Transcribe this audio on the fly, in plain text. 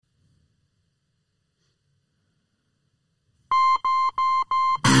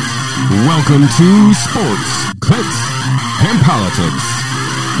Welcome to Sports, Clicks, and Politics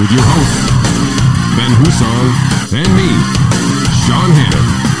with your hosts, Ben Husong and me, Sean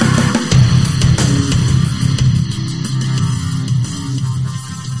Hannon.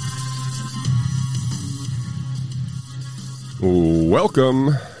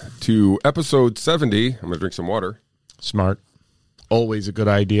 Welcome to episode 70. I'm going to drink some water. Smart. Always a good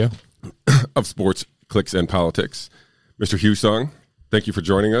idea. Of Sports, Clicks, and Politics. Mr. Husong, thank you for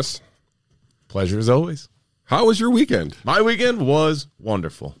joining us. Pleasure as always. How was your weekend? My weekend was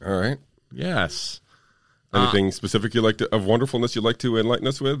wonderful. All right. Yes. Anything specific of wonderfulness you'd like to enlighten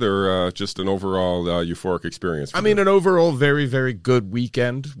us with, or just an overall euphoric experience? An overall very, very good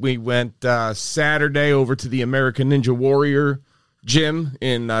weekend. We went Saturday over to the American Ninja Warrior gym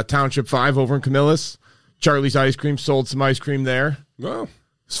in Township 5 over in Camillus. Charlie's Ice Cream sold some ice cream there. Wow.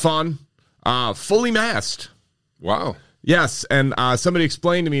 It's fun. Fully masked. Wow. Yes, and somebody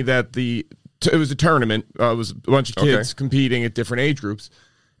explained to me that it was a tournament. It was a bunch of kids competing at different age groups.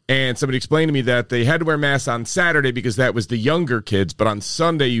 And somebody explained to me that they had to wear masks on Saturday because that was the younger kids. But on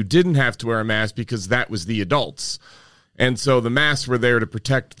Sunday, you didn't have to wear a mask because that was the adults. And so the masks were there to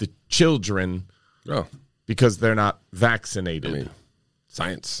protect the children because they're not vaccinated.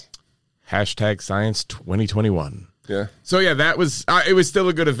 Science. Hashtag Science 2021. Yeah. So, that was it was still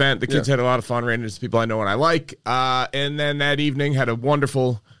a good event. The kids had a lot of fun, ran into people I know and I like. And then that evening had a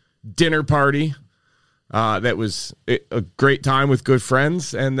wonderful dinner party. That was a great time with good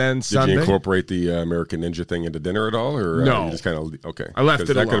friends. And then Sunday. Did you incorporate the American Ninja thing into dinner at all? Or no. You just kind of, okay. I left it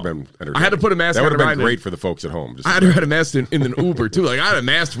alone. That could have been entertaining. I had to put a mask on. That would have been great for the folks at home. I had a mask in the Uber, too. I had a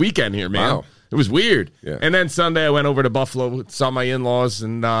masked weekend here, man. Wow. It was weird. Yeah. And then Sunday I went over to Buffalo, saw my in-laws,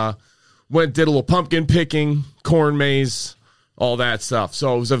 and did a little pumpkin picking, corn maze, all that stuff.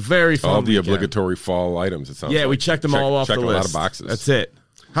 So it was a very fun all the weekend. Obligatory fall items, it sounds like. We checked them all off the list. Checked a lot of boxes. That's it.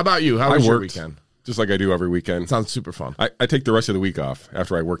 How about you? How was your weekend? Just like I do every weekend. Sounds super fun. I take the rest of the week off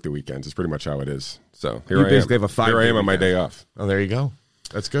after I work the weekends. It's pretty much how it is. So here you I basically am. Have a 5 here I am on my weekend. day off. Oh, there you go.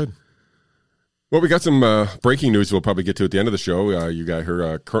 That's good. Well, we got some breaking news we'll probably get to at the end of the show. You guys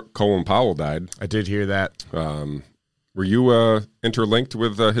heard Colin Powell died. I did hear that. Were you interlinked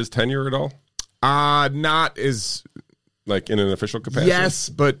with his tenure at all? Not as... Like in an official capacity? Yes,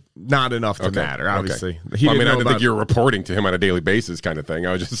 but not enough to matter, obviously. Okay. I didn't think you were reporting to him on a daily basis kind of thing.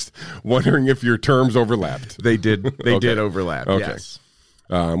 I was just wondering if your terms overlapped. They did. They did overlap, yes.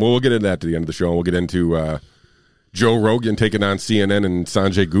 We'll get into that to the end of the show. And we'll get into Joe Rogan taking on CNN and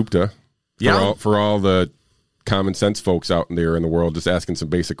Sanjay Gupta. For all the common sense folks out there in the world, just asking some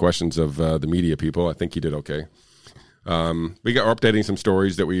basic questions of the media people. I think he did okay. We got updating some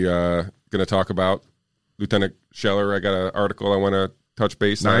stories that we going to talk about. Lieutenant Scheller, I got an article I want to touch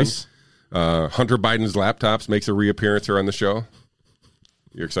base on. Nice. Hunter Biden's laptops makes a reappearance here on the show.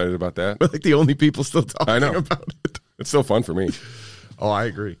 You're excited about that? We're like the only people still talking about it. It's still fun for me. Oh, I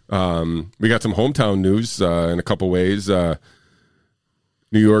agree. We got some hometown news in a couple ways. New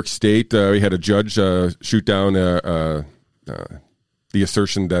York State, we had a judge shoot down the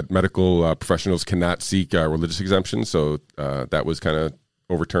assertion that medical professionals cannot seek religious exemptions. So that was kind of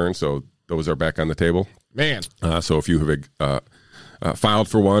overturned. So those are back on the table. Man. So if you have filed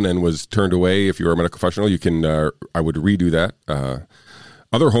for one and was turned away, if you're a medical professional, you can, I would redo that.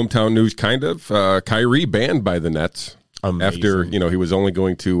 Other hometown news, kind of. Kyrie banned by the Nets. Amazing. After, he was only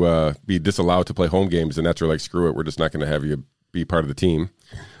going to be disallowed to play home games. The Nets are like, screw it, we're just not going to have you be part of the team.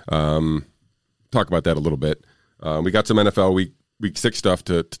 Talk about that a little bit. We got some NFL week 6 stuff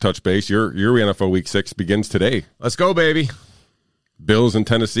to touch base. Your NFL week 6 begins today. Let's go, baby. Bills in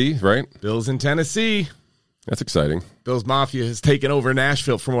Tennessee, right? Bills in Tennessee. That's exciting. Bills Mafia has taken over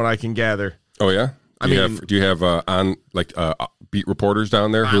Nashville, from what I can gather. Oh yeah. Do you have beat reporters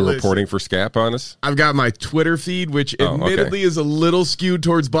down there who are reporting for SCAP on us? I've got my Twitter feed, which admittedly is a little skewed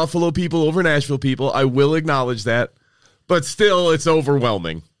towards Buffalo people over Nashville people. I will acknowledge that, but still, it's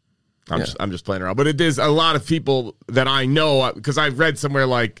overwhelming. I'm just playing around, but it is a lot of people that I know, because I've read somewhere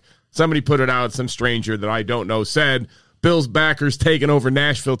like somebody put it out. Some stranger that I don't know said, Bills backers taking over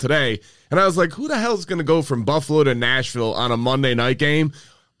Nashville today. And I was like, who the hell is going to go from Buffalo to Nashville on a Monday night game?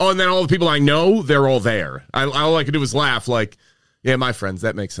 Oh, and then all the people I know, they're all there. All I could do was laugh like, yeah, my friends,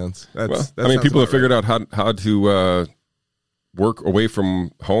 that makes sense. People have figured out how to work away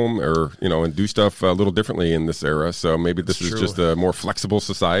from home or, and do stuff a little differently in this era. So maybe this is just a more flexible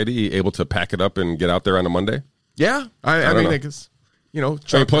society, able to pack it up and get out there on a Monday. Yeah. I mean, it's...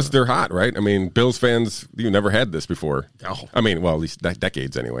 plus they're hot, right? Bills fans, you never had this before. No. At least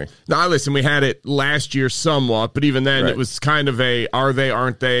decades anyway. No, listen, we had it last year somewhat, but even then it was kind of are they,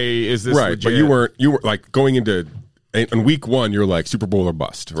 aren't they, is this right? legit? But you were like going into in week 1, you're like Super Bowl or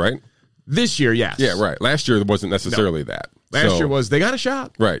bust, right? This year, yes. Yeah, right. Last year, it wasn't necessarily that. Last year was they got a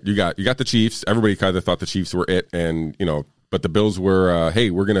shot. Right. You got the Chiefs. Everybody kind of thought the Chiefs were it, and but the Bills were,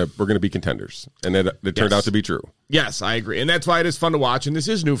 hey, we're gonna be contenders, and it turned out to be true. Yes, I agree, and that's why it is fun to watch. And this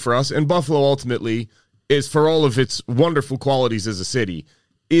is new for us. And Buffalo ultimately is, for all of its wonderful qualities as a city,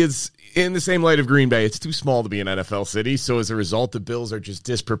 is in the same light of Green Bay. It's too small to be an NFL city, so as a result, the Bills are just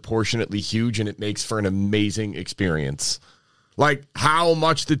disproportionately huge, and it makes for an amazing experience. Like, how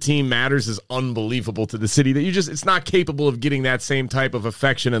much the team matters is unbelievable to the city that it's not capable of getting that same type of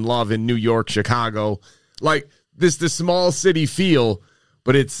affection and love in New York, Chicago. Like, the small city feel,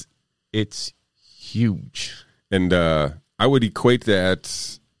 but it's huge. And I would equate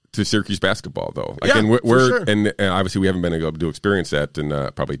that to Syracuse basketball, though. Like, yeah, we're sure. and obviously we haven't been able to experience that in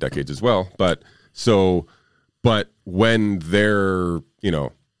probably decades as well. But when they're,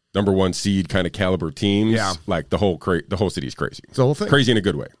 number 1 seed kind of caliber teams, like the whole city is crazy. It's the whole thing. Crazy in a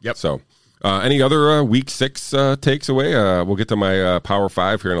good way. Yep. So any other week 6 takes away? We'll get to my Power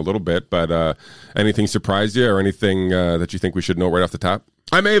 5 here in a little bit, but anything surprised you or anything that you think we should know right off the top?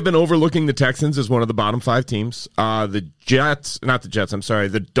 I may have been overlooking the Texans as one of the bottom 5 teams. The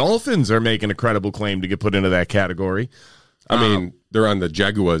Dolphins are making a credible claim to get put into that category. I mean, they're on the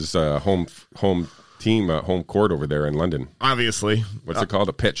Jaguars' home team, home court over there in London. Obviously. What's it called?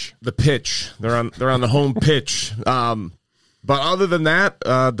 A pitch. The pitch. They're on the home pitch. But other than that,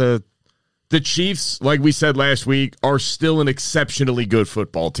 the Chiefs, like we said last week, are still an exceptionally good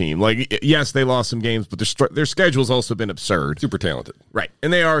football team. Like, yes, they lost some games, but their schedule's also been absurd. Super talented. Right.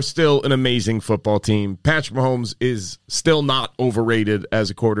 And they are still an amazing football team. Patrick Mahomes is still not overrated as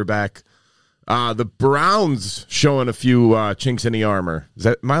a quarterback. The Browns showing a few chinks in the armor.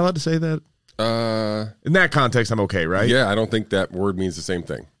 Am I allowed to say that? In that context, I'm okay, right? Yeah, I don't think that word means the same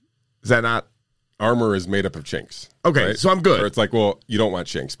thing. Is that not? Armor is made up of chinks. Okay, right? so I'm good. Or it's like, well, you don't want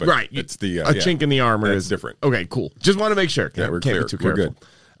chinks, but right. It's the a chink in the armor is different. Okay, cool. Just want to make sure. Yeah, we're can't clear. Be too we're careful.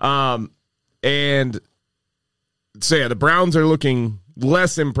 good. And so yeah, the Browns are looking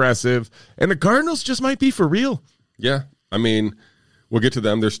less impressive, and the Cardinals just might be for real. Yeah, I mean, we'll get to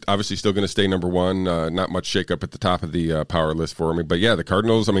them. They're obviously still going to stay number 1. Not much shakeup at the top of the power list for me, but yeah, the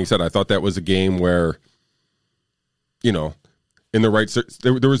Cardinals. I mean, I thought that was a game where, in the right,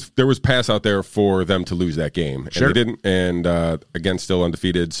 there was pass out there for them to lose that game, and they didn't. And again, still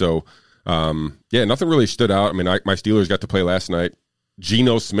undefeated. So, nothing really stood out. I mean, my Steelers got to play last night.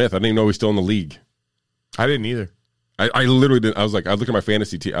 Geno Smith, I didn't even know he's still in the league. I didn't either. I literally didn't. I was like, I looked at my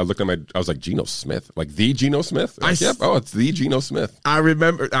fantasy team. I was like, Geno Smith, like the Geno Smith. Yep. Oh, it's the Geno Smith. I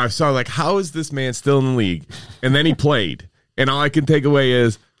remember. I saw like, how is this man still in the league? And then he played, and all I can take away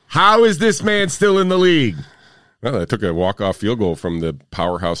is, how is this man still in the league? Well, they took a walk-off field goal from the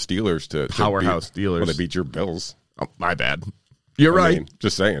powerhouse Steelers to Steelers. Well, they beat your Bills. Oh, my bad. You're right. Mean,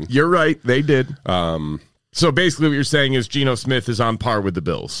 just saying. You're right. They did. So basically what you're saying is Geno Smith is on par with the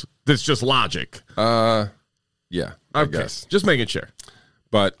Bills. That's just logic. Yeah, okay. I guess. Just making sure.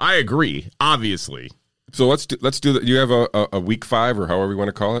 But I agree, obviously. So let's do that. Do you have a week 5 or however you want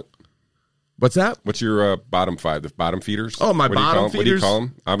to call it? What's that? What's your bottom 5? The bottom feeders? Oh, my bottom feeders? What do you call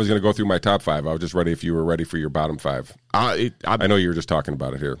them? I was going to go through my top 5. I was just ready if you were ready for your bottom 5. I know you were just talking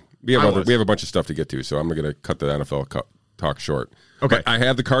about it here. We have a bunch of stuff to get to, so I'm going to cut the NFL talk short. Okay. But I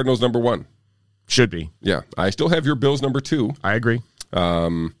have the Cardinals number 1. Should be. Yeah. I still have your Bills number 2. I agree.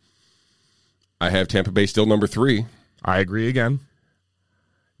 I have Tampa Bay still number 3. I agree again.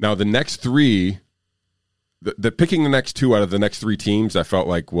 Now, the next 3... The picking the next 2 out of the next 3 teams, I felt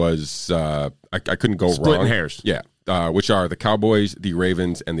like was I couldn't go Splitting wrong. hairs. Yeah, which are the Cowboys, the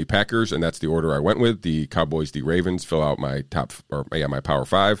Ravens, and the Packers, and that's the order I went with. The Cowboys, the Ravens fill out my my Power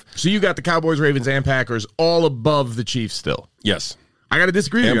 5. So you got the Cowboys, Ravens, and Packers all above the Chiefs still. Yes, I got to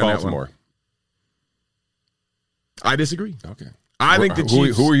disagree with you on Baltimore. That one. I disagree. Okay, I think the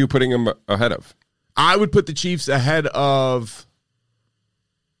Chiefs. Who are you putting them ahead of? I would put the Chiefs ahead of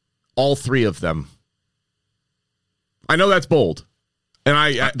all 3 of them. I know that's bold,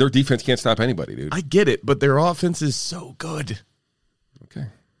 and their defense can't stop anybody, dude. I get it, but their offense is so good. Okay.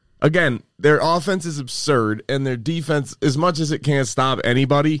 Again, their offense is absurd, and their defense, as much as it can't stop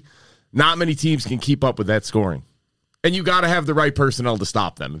anybody, not many teams can keep up with that scoring. And you got to have the right personnel to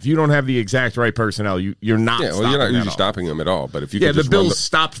stop them. If you don't have the exact right personnel, you're not. Yeah, well, you're not usually stopping them at all. But if you the Bills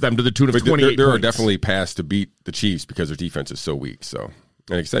stopped them to the tune of 28. There are definitely paths to beat the Chiefs because their defense is so weak. So.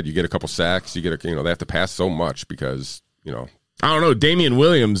 Like I said, you get a couple sacks. You get they have to pass so much because I don't know. Damian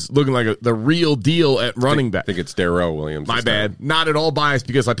Williams looking like the real deal at running back. I think it's Darrell Williams. My bad. Not at all biased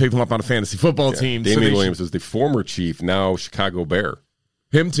because I picked him up on a fantasy football team. Damian Williams is the former Chief, now Chicago Bear.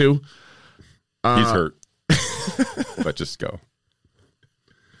 Him too. He's hurt. but just go.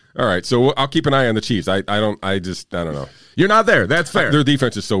 All right, so I'll keep an eye on the Chiefs. I don't know. You're not there. That's fair. Their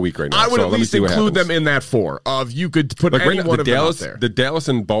defense is so weak right now. I would at least include them in that 4 of you could put like any one of them out there. The Dallas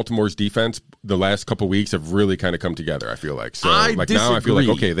and Baltimore's defense the last couple weeks have really kind of come together, I feel like. So now I feel like,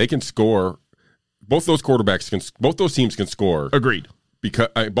 okay, they can score. Both those teams can score. Agreed. Because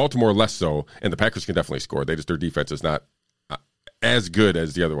Baltimore less so, and the Packers can definitely score. Their defense is not as good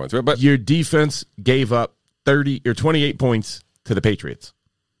as the other ones. But your defense gave up 30 or 28 points to the Patriots.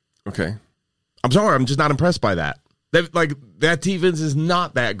 Okay. I'm sorry, I'm just not impressed by that. That defense is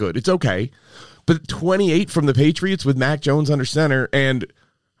not that good. It's okay. But 28 from the Patriots with Mac Jones under center, and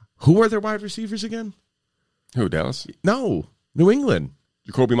who are their wide receivers again? Who, Dallas? No, New England.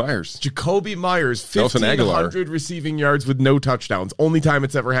 Jacoby Myers, 1,500 receiving yards with no touchdowns. Only time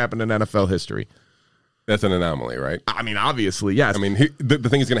it's ever happened in NFL history. That's an anomaly, right? I mean, obviously, yes. I mean, the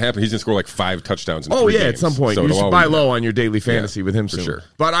thing is going to happen. He's going to score like 5 touchdowns in 3 games. At some point. So you should buy low on your daily fantasy with him for soon. Sure.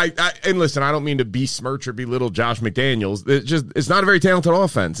 But and listen, I don't mean to besmirch or belittle Josh McDaniels. It's not a very talented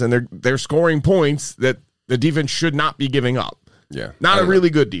offense, and they're scoring points that the defense should not be giving up. Yeah. Not a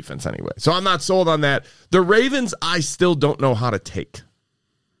really good defense anyway. So I'm not sold on that. The Ravens, I still don't know how to take.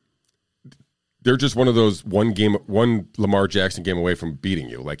 They're just one of those one Lamar Jackson game away from beating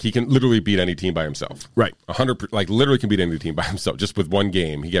you. Like, he can literally beat any team by himself. Right. 100, like, literally can beat any team by himself just with one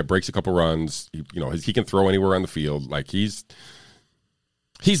game. He breaks a couple runs. He can throw anywhere on the field. Like, he's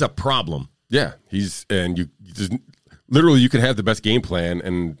a problem. Yeah. You just literally, you could have the best game plan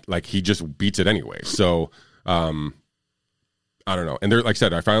and like he just beats it anyway. So, I don't know. And they're, like I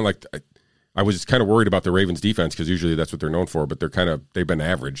said, I found like I was kind of worried about the Ravens defense because usually that's what they're known for, but they've been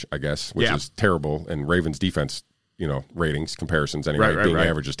average, I guess, which is terrible. And Ravens defense, ratings comparisons anyway, being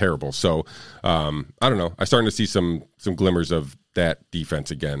average is terrible. So I don't know. I'm starting to see some glimmers of that defense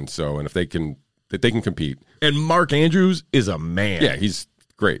again. So, and if they can compete. And Mark Andrews is a man. Yeah, he's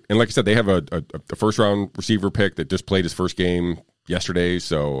great. And like I said, they have a first round receiver pick that just played his first game yesterday.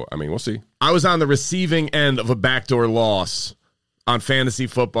 So, I mean, we'll see. I was on the receiving end of a backdoor loss on fantasy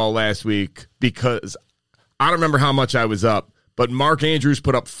football last week because I don't remember how much I was up, but Mark Andrews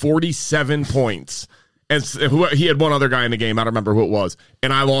put up 47 points. And he had one other guy in the game. I don't remember who it was.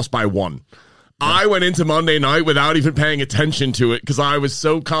 And I lost by 1. Yeah. I went into Monday night without even paying attention to it because I was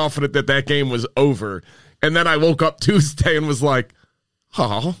so confident that game was over. And then I woke up Tuesday and was like,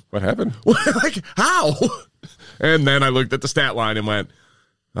 oh. What happened? Like, how? And then I looked at the stat line and went,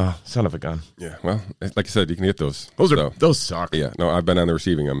 oh, son of a gun. Yeah, well, like I said, you can get those. Those suck. Yeah, no, I've been on the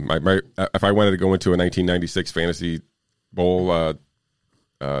receiving them. If I wanted to go into a 1996 fantasy bowl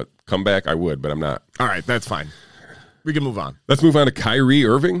comeback, I would, but I'm not. All right, that's fine. We can move on. Let's move on to Kyrie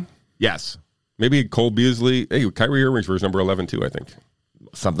Irving. Yes. Maybe Cole Beasley. Hey, Kyrie Irving's for his number 11 too, I think.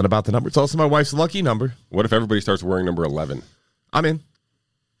 Something about the number. It's also my wife's lucky number. What if everybody starts wearing number 11? I'm in.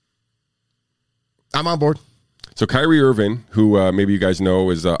 I'm on board. So Kyrie Irving, who maybe you guys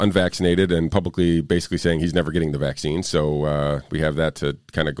know is unvaccinated and publicly basically saying he's never getting the vaccine. So we have that to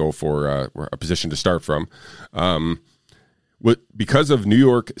kind of go for a position to start from. Because of New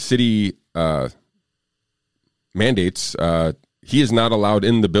York City mandates, he is not allowed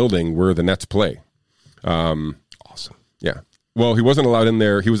in the building where the Nets play. Awesome. Yeah. Well, he wasn't allowed in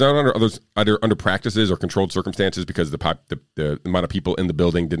there. He was not either under practices or controlled circumstances because the amount of people in the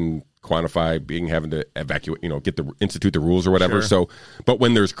building didn't quantify having to evacuate, institute the rules or whatever. Sure. So, but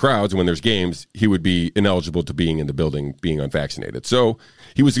when there's crowds and when there's games, he would be ineligible to being in the building, being unvaccinated. So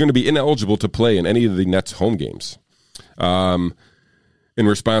he was going to be ineligible to play in any of the Nets home games. In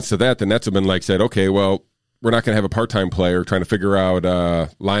response to that, the Nets have been said, okay, well, we're not going to have a part-time player trying to figure out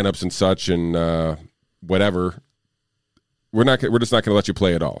lineups and such and whatever. We're just not going to let you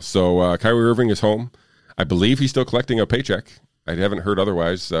play at all. So Kyrie Irving is home. I believe he's still collecting a paycheck. I haven't heard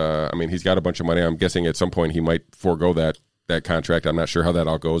otherwise. He's got a bunch of money. I'm guessing at some point he might forego that contract. I'm not sure how that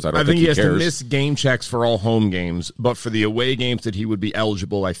all goes. I think he has cares. to miss game checks for all home games, but for the away games that he would be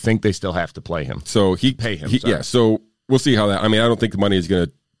eligible, I think they still have to play him. So pay him. Yeah. So we'll see how that. I don't think the money is going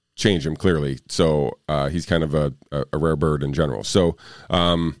to change him clearly. So he's kind of a rare bird in general. So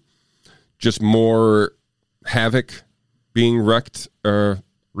just more havoc being wreaked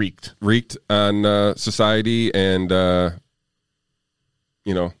on society and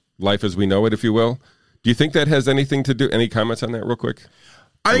life as we know it, if you will. Do you think that has anything to do? Any comments on that, real quick?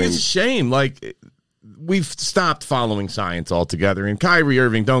 I think it's a shame. We've stopped following science altogether. And Kyrie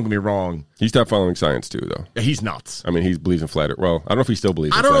Irving, don't get me wrong, he stopped following science too, though. He's nuts. He believes in flat Earth. Well, I don't know if he still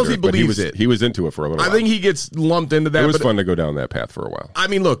believes. I don't know if he believes it. He was into it for a little while. I think he gets lumped into that. It was fun to go down that path for a while.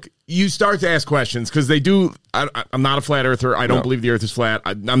 Look, you start to ask questions because they do. I'm not a flat earther. I don't believe the Earth is flat.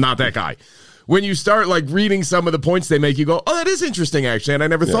 I'm not that guy. when you start like reading some of the points they make, you go, oh, that is interesting, actually, and I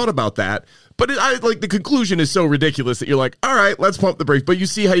never thought about that. But the conclusion is so ridiculous that you're like, all right, let's pump the brakes. But you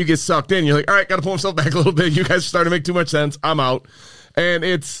see how you get sucked in. You're like, all right, got to pull myself back a little bit. You guys are starting to make too much sense. I'm out. And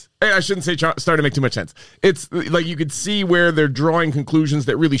I shouldn't say starting to make too much sense. It's like you could see where they're drawing conclusions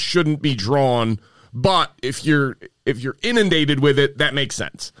that really shouldn't be drawn. But if you're inundated with it, that makes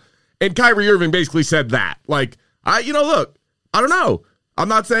sense. And Kyrie Irving basically said that. Like, look, I don't know. I'm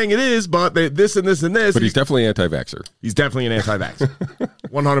not saying it is, but this and this and this. But he's definitely anti-vaxxer. He's definitely an anti-vaxxer.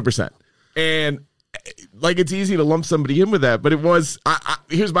 100%. And, like, it's easy to lump somebody in with that, but it was,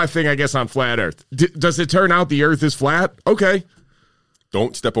 here's my thing, I guess, on flat Earth. Does it turn out the Earth is flat? Okay.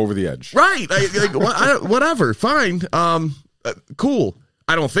 Don't step over the edge. Right. Whatever. Fine. Cool.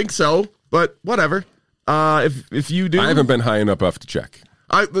 I don't think so, but whatever. If you do. I haven't been high enough to check.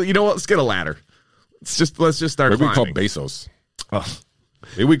 You know what? Let's get a ladder. Let's just start Maybe climbing. we call Bezos. Oh.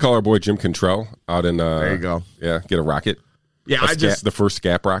 Maybe we call our boy Jim Cantrell out in. There you go. Yeah, get a rocket. Yeah, the first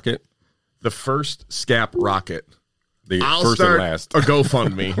SCAP rocket. The first SCAP rocket. I'll first start and last. A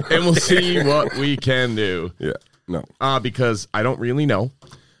GoFundMe, and we'll see what we can do. Yeah, no. Because I don't really know.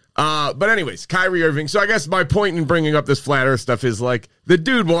 But anyways, Kyrie Irving. So I guess my point in bringing up this flat Earth stuff is like the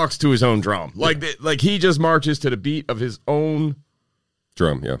dude walks to his own drum. Like he just marches to the beat of his own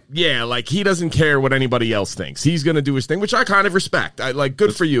drum. Yeah. Yeah. Like he doesn't care what anybody else thinks. He's going to do his thing, which I kind of respect.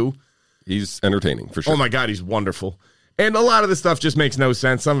 Good for you. He's entertaining for sure. Oh my God. He's wonderful. And a lot of the stuff just makes no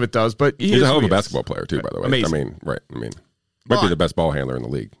sense. Some of it does, but he's a hell of a basketball player too, by the way. Amazing. Might be the best ball handler in the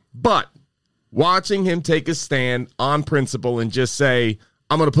league. But watching him take a stand on principle and just say,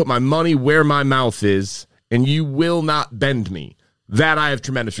 I'm going to put my money where my mouth is, and you will not bend me. That I have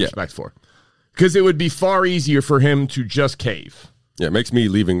tremendous respect for. Because it would be far easier for him to just cave. Yeah, it makes me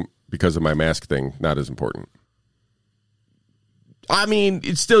leaving because of my mask thing not as important. I mean,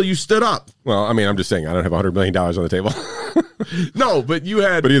 it's still, you stood up. Well, I mean, I'm just saying, I don't have $100 million on the table. No, but you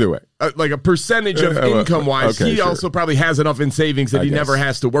had... But either way. Like a percentage of income-wise, okay, he also probably has enough in savings that he never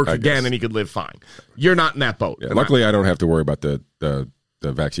has to work again, and he could live fine. You're not in that boat. Yeah, luckily, I don't have to worry about the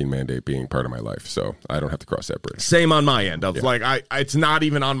vaccine mandate being part of my life, so I don't have to cross that bridge. Same on my end. It's not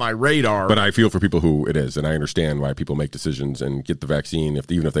even on my radar. But I feel for people who it is, and I understand why people make decisions and get the vaccine,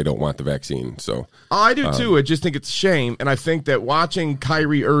 even if they don't want the vaccine. So I do too. I just think it's a shame, and I think that watching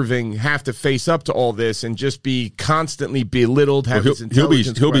Kyrie Irving have to face up to all this and just be constantly belittled, he'll be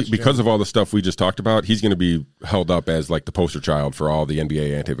because of all the stuff we just talked about. He's going to be held up as like the poster child for all the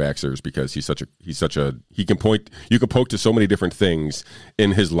NBA anti-vaxxers because you can poke to so many different things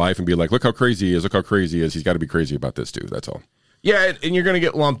in his life and be like, look how crazy he is, he's got to be crazy about this too. That's all. Yeah, and you're going to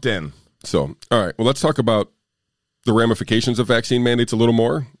get lumped in. So, all right, well, let's talk about the ramifications of vaccine mandates a little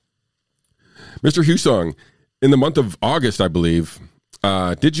more. Mr. Husong, in the month of August, I believe,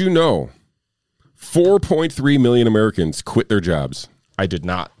 did you know 4.3 million Americans quit their jobs? I did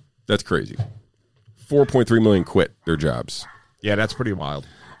not. That's crazy. 4.3 million quit their jobs. Yeah, that's pretty wild.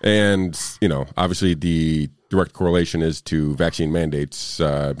 And, obviously the direct correlation is to vaccine mandates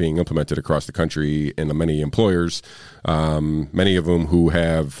being implemented across the country in many employers, many of them who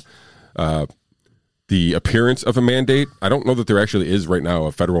have the appearance of a mandate. I don't know that there actually is right now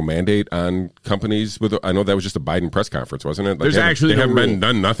a federal mandate on companies. I know that was just a Biden press conference, wasn't it? They haven't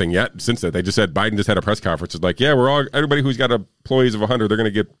done nothing yet since that. They just said Biden just had a press conference. It's like, yeah, everybody who's got employees of 100, they're going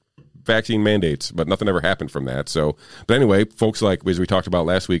to get vaccine mandates, but nothing ever happened from that. So, but anyway, folks like, as we talked about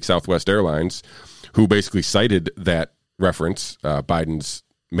last week, Southwest Airlines, who basically cited that reference, Biden's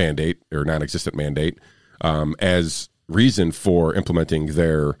mandate or non-existent mandate, as reason for implementing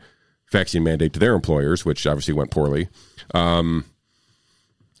their vaccine mandate to their employers, which obviously went poorly.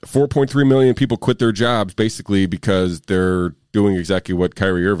 4.3 million people quit their jobs basically because they're doing exactly what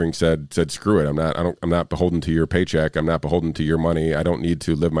Kyrie Irving said, screw it. I'm not beholden to your paycheck. I'm not beholden to your money. I don't need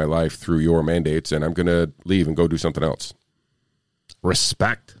to live my life through your mandates, and I'm going to leave and go do something else.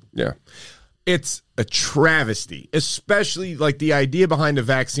 Respect. Yeah. It's a travesty, especially like the idea behind the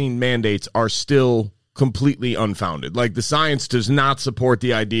vaccine mandates are still completely unfounded. Like the science does not support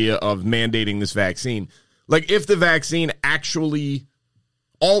the idea of mandating this vaccine. Like if the vaccine actually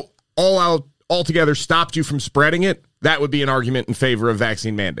altogether stopped you from spreading it, that would be an argument in favor of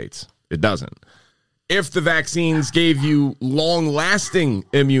vaccine mandates. It doesn't. If the vaccines gave you long-lasting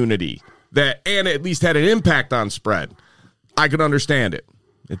immunity and at least had an impact on spread, I could understand it.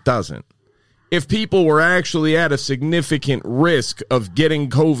 It doesn't. If people were actually at a significant risk of getting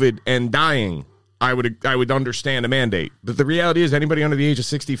COVID and dying, I would understand a mandate. But the reality is anybody under the age of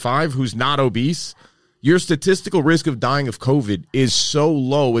 65 who's not obese, your statistical risk of dying of COVID is so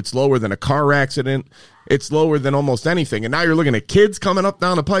low. It's lower than a car accident. It's lower than almost anything. And now you're looking at kids coming up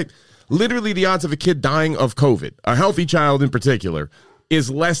down the pipe. Literally, the odds of a kid dying of COVID, a healthy child in particular, is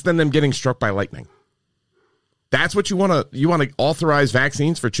less than them getting struck by lightning. That's what you want to. You want to authorize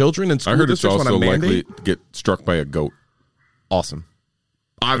vaccines for children in school. I heard it's also likely to get struck by a goat. Awesome.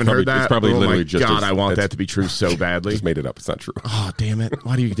 I haven't heard that. It's probably literally just. God, I want that to be true so badly. Just made it up. It's not true. Oh, damn it!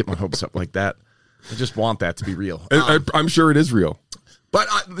 Why do you get my hopes up like that? I just want that to be real. I'm sure it is real. But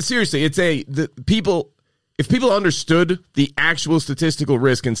seriously, it's people. If people understood the actual statistical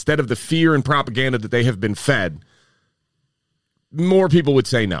risk instead of the fear and propaganda that they have been fed, more people would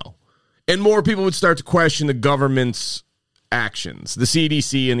say no. And more people would start to question the government's actions. The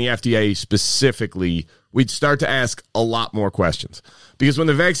CDC and the FDA specifically, we'd start to ask a lot more questions. Because when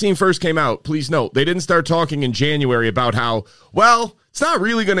the vaccine first came out, please note, they didn't start talking in January about how, well, it's not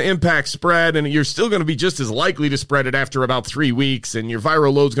really going to impact spread, and you're still going to be just as likely to spread it after about 3 weeks, and your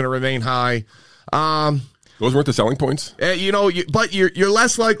viral load's going to remain high. Those weren't the selling points? But you're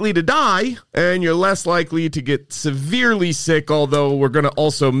less likely to die, and you're less likely to get severely sick, although we're going to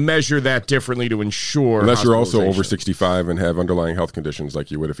also measure that differently to ensure. Unless you're also over 65 and have underlying health conditions like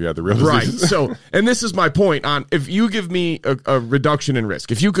you would if you had the real disease. Right. So, and this is my point on, if you give me a reduction in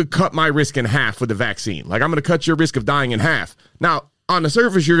risk, if you could cut my risk in half with the vaccine, like I'm going to cut your risk of dying in half. Now, on the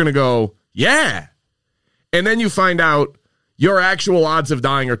surface, you're going to go, yeah. And then you find out your actual odds of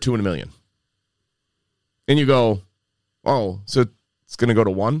dying are 2 in a million. And you go, oh, so it's going to go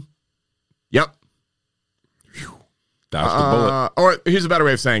to 1? Yep. That's the bullet. Or here's a better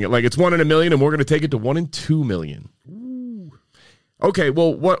way of saying it. Like, it's 1 in a million, and we're going to take it to 1 in 2 million. Ooh. Okay,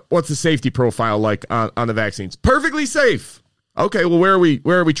 well, what's the safety profile like on the vaccines? Perfectly safe. Okay, well, where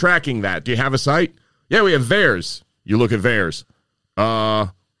are we tracking that? Do you have a site? Yeah, we have VAERS. You look at VAERS.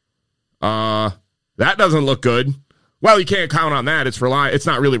 That doesn't look good. Well, you can't count on that. It's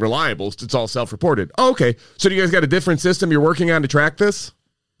not really reliable. It's all self-reported. Oh, okay. So do you guys got a different system you're working on to track this?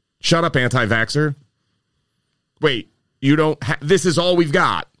 Shut up, anti-vaxxer. Wait, you don't this is all we've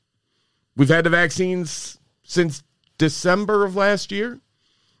got. We've had the vaccines since December of last year,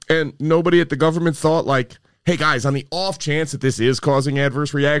 and nobody at the government thought, like, hey, guys, on the off chance that this is causing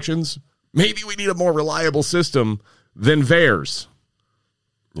adverse reactions, maybe we need a more reliable system than VAERS.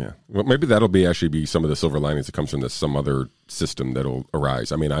 Yeah, well, maybe that'll be some of the silver linings that comes from this, some other system that'll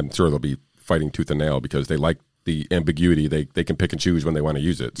arise. I mean, I'm sure they'll be fighting tooth and nail because they like the ambiguity. They can pick and choose when they want to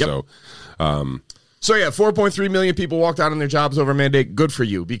use it. Yep. So yeah, 4.3 million people walked out on their jobs over mandate. Good for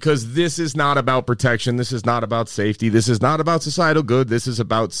you, because this is not about protection. This is not about safety. This is not about societal good. This is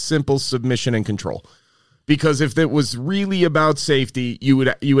about simple submission and control. Because if it was really about safety, you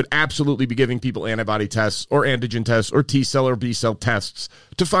would absolutely be giving people antibody tests or antigen tests or T cell or B cell tests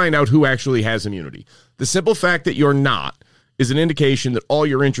to find out who actually has immunity. The simple fact that you're not is an indication that all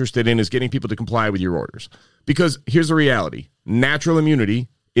you're interested in is getting people to comply with your orders. Because here's the reality. Natural immunity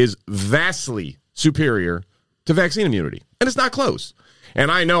is vastly superior to vaccine immunity. And it's not close.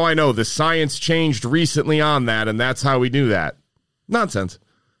 And I know, the science changed recently on that, and that's how we do that. Nonsense.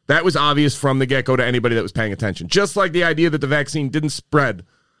 That was obvious from the get-go to anybody that was paying attention. Just like the idea that the vaccine didn't spread,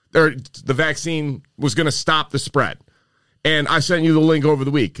 or the vaccine was going to stop the spread. And I sent you the link over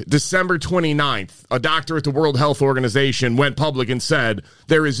the week. December 29th, a doctor at the World Health Organization went public and said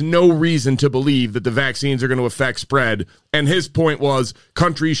there is no reason to believe that the vaccines are going to affect spread. And his point was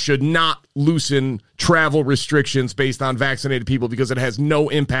countries should not loosen travel restrictions based on vaccinated people because it has no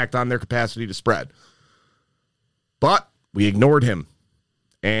impact on their capacity to spread. But we ignored him.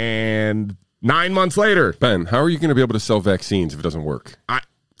 And 9 months later, Ben, how are you going to be able to sell vaccines if it doesn't work?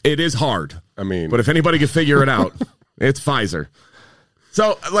 It is hard. I mean, but if anybody can figure it out, it's Pfizer.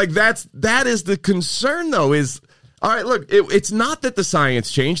 So, like, that is the concern, though. Is all right. Look, it's not that the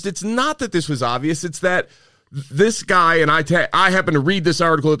science changed. It's not that this was obvious. It's that this guy, and I happened to read this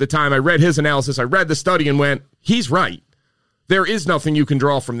article at the time. I read his analysis. I read the study and went, he's right. There is nothing you can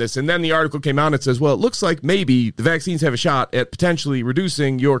draw from this. And then the article came out and it says, well, it looks like maybe the vaccines have a shot at potentially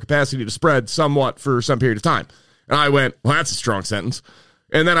reducing your capacity to spread somewhat for some period of time. And I went, well, that's a strong sentence.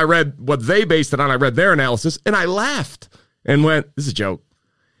 And then I read what they based it on. I read their analysis and I laughed and went, this is a joke.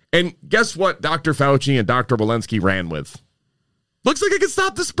 And guess what Dr. Fauci and Dr. Walensky ran with? Looks like it can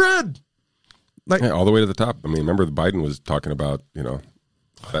stop the spread. Like, all the way to the top. I mean, remember Biden was talking about,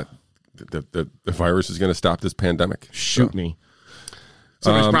 that the virus is going to stop this pandemic. Shoot me.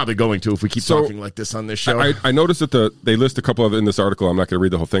 Somebody's probably going to if we keep talking like this on this show. I noticed that they list a couple of, in this article, I'm not going to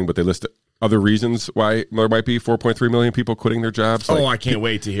read the whole thing, but they list other reasons why there might be 4.3 million people quitting their jobs. Like, I can't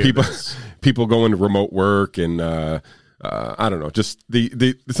wait to hear this. People going to remote work and, I don't know, just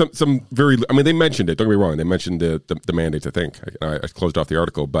some very, I mean, they mentioned it. Don't get me wrong. They mentioned the mandates, I think. I closed off the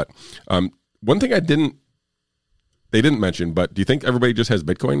article. But one thing they didn't mention, but do you think everybody just has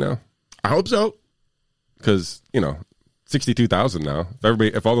Bitcoin now? I hope so. Because, 62,000 now.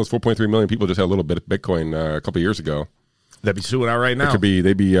 If all those 4.3 million people just had a little bit of Bitcoin a couple of years ago, they'd be suing out right now.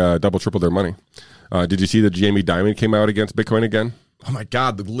 They'd be double, triple their money. Did you see that Jamie Dimon came out against Bitcoin again? Oh my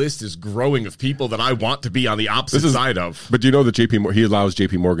God, the list is growing of people that I want to be on the opposite side of. But you know that he allows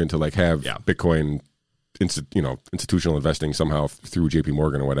JP Morgan to have Bitcoin, institutional investing somehow through JP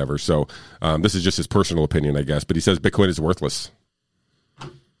Morgan or whatever. So this is just his personal opinion, I guess. But he says Bitcoin is worthless.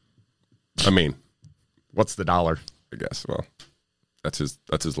 I mean, what's the dollar? I guess. Well, that's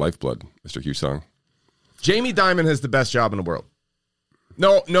his lifeblood, Mr. Hugh Sung. Jamie Dimon has the best job in the world.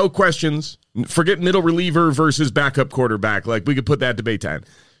 No questions. Forget middle reliever versus backup quarterback. Like, we could put that debate down.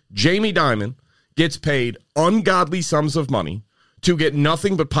 Jamie Dimon gets paid ungodly sums of money to get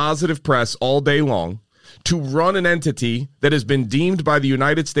nothing but positive press all day long, to run an entity that has been deemed by the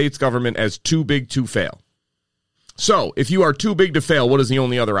United States government as too big to fail. So, if you are too big to fail, what is the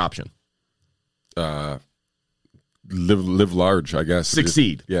only other option? Live large, I guess.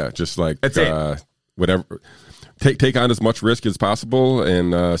 Succeed. Just like that's it. Whatever. Take on as much risk as possible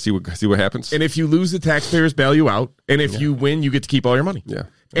and see what happens. And if you lose, the taxpayers bail you out. And if you win, you get to keep all your money. Yeah.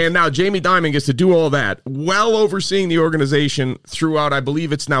 And now Jamie Dimon gets to do all that while overseeing the organization throughout, I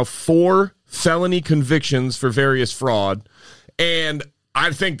believe it's now 4 felony convictions for various fraud. And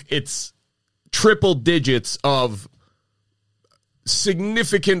I think it's triple digits of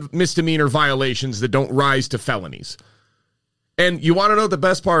significant misdemeanor violations that don't rise to felonies. And you want to know what the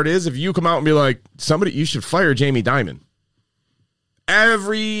best part is? If you come out and be like, you should fire Jamie Dimon.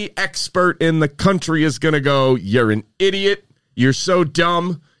 Every expert in the country is going to go, you're an idiot. You're so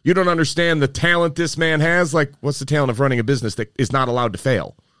dumb. You don't understand the talent this man has. Like, what's the talent of running a business that is not allowed to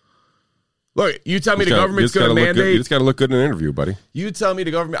fail? Look, you tell me the government's going to mandate. You just got to look good in an interview, buddy. You tell me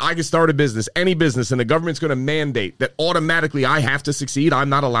the government, I can start a business, any business, and the government's going to mandate that automatically I have to succeed. I'm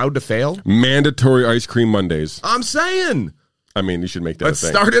not allowed to fail. Mandatory ice cream Mondays. I'm saying. I mean, you should make that Let's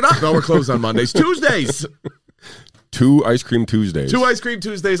start it up. No, we're closed on Mondays. Tuesdays. 2 ice cream Tuesdays. 2 ice cream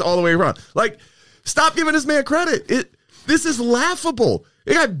Tuesdays all the way around. Like, stop giving this man credit. This is laughable.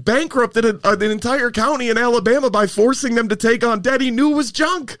 He got bankrupted an entire county in Alabama by forcing them to take on debt he knew was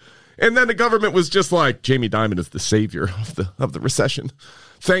junk. And then the government was just like, Jamie Dimon is the savior of the recession.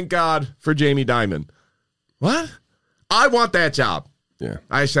 Thank God for Jamie Dimon. What? I want that job. Yeah.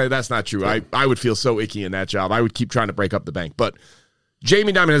 I say that's not true. Yeah. I would feel so icky in that job. I would keep trying to break up the bank. But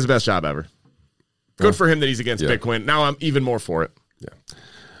Jamie Dimon has the best job ever. Good for him that he's against Bitcoin. Now I'm even more for it. Yeah.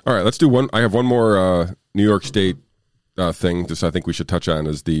 All right, let's do one. I have one more New York State thing. Just I think we should touch on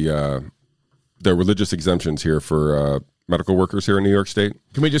is the religious exemptions here for medical workers here in New York State.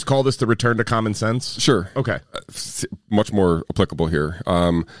 Can we just call this the return to common sense? Sure. Okay. Much more applicable here.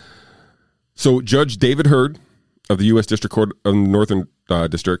 So Judge David Hurd of the U.S. District Court of the Northern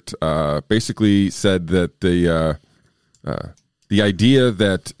District basically said that the idea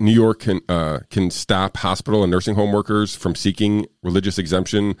that New York can stop hospital and nursing home workers from seeking religious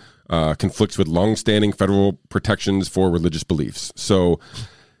exemption conflicts with longstanding federal protections for religious beliefs. So,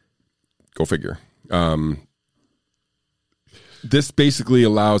 go figure. This basically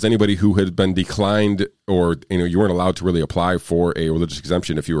allows anybody who had been declined or you weren't allowed to really apply for a religious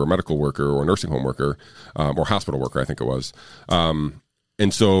exemption if you were a medical worker or a nursing home worker or hospital worker, I think it was. And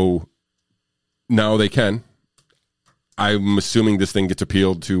so now they can. I'm assuming this thing gets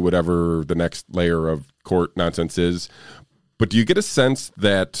appealed to whatever the next layer of court nonsense is. But do you get a sense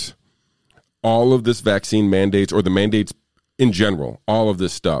that all of this vaccine mandates or the mandates in general, all of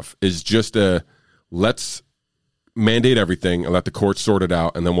this stuff is just let's mandate everything and let the courts sort it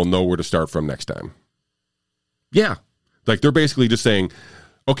out, and then we'll know where to start from next time? Yeah. Like they're basically just saying,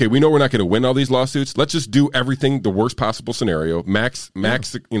 okay, we know we're not going to win all these lawsuits. Let's just do everything, the worst possible scenario, max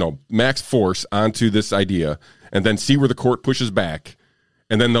force onto this idea, and then see where the court pushes back.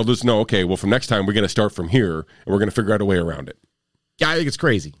 And then they'll just know, okay, well, from next time, we're going to start from here, and we're going to figure out a way around it. Yeah, I think it's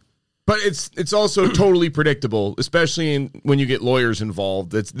crazy. But it's also totally predictable, especially when you get lawyers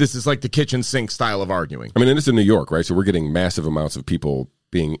involved. This is like the kitchen sink style of arguing. I mean, and it's in New York, right? So we're getting massive amounts of people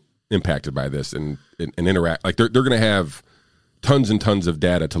being impacted by this and interact. Like they're going to have tons and tons of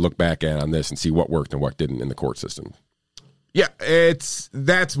data to look back at on this and see what worked and what didn't in the court system. Yeah,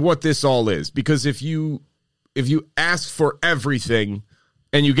 that's what this all is. Because if you ask for everything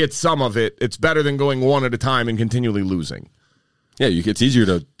and you get some of it, it's better than going one at a time and continually losing. Yeah, it's easier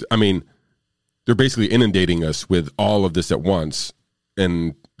to, I mean, they're basically inundating us with all of this at once,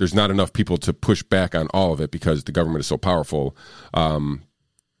 and there's not enough people to push back on all of it because the government is so powerful.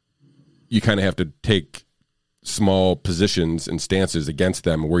 You kind of have to take small positions and stances against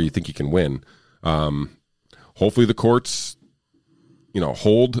them where you think you can win. Hopefully the courts,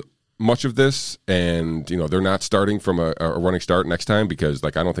 hold much of this, and they're not starting from a running start next time, because I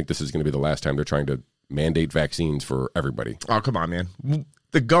don't think this is going to be the last time they're trying to mandate vaccines for everybody. Oh, come on, man.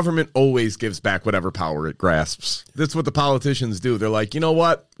 The government always gives back whatever power it grasps. That's what the politicians do. They're like, you know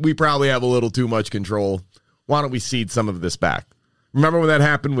what? We probably have a little too much control. Why don't we cede some of this back? Remember when that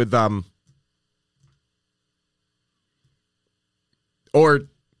happened with or do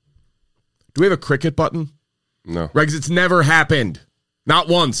we have a cricket button? No. Right, because it's never happened. Not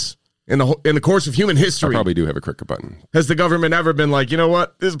once in the course of human history. I probably do have a cricket button. Has the government ever been like, you know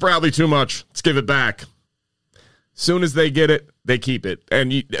what? This is probably too much. Let's give it back. Soon as they get it, they keep it.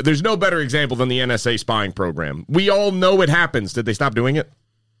 And there's no better example than the NSA spying program. We all know it happens. Did they stop doing it?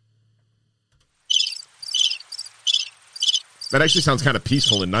 That actually sounds kind of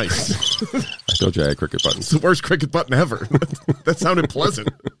peaceful and nice. I told you I had cricket buttons. It's the worst cricket button ever. That sounded pleasant.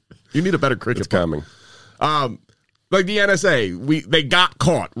 You need a better cricket button. It's calming. Like the NSA, they got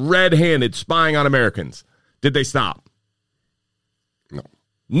caught red-handed spying on Americans. Did they stop? No.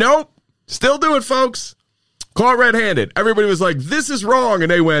 Nope. Still do it, folks. Caught red-handed. Everybody was like, this is wrong. And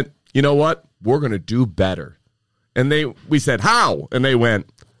they went, you know what? We're going to do better. And we said, how? And they went,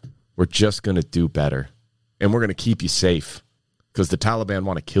 we're just going to do better. And we're going to keep you safe because the Taliban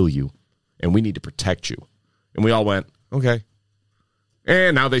want to kill you. And we need to protect you. And we all went, okay.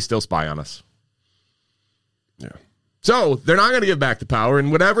 And now they still spy on us. Yeah. So they're not going to give back the power,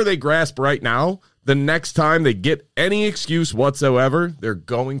 and whatever they grasp right now, the next time they get any excuse whatsoever, they're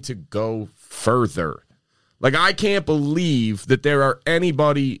going to go further. Like, I can't believe that there are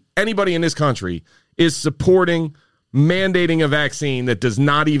anybody in this country is supporting mandating a vaccine that does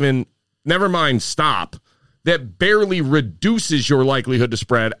not even, never mind stop, that barely reduces your likelihood to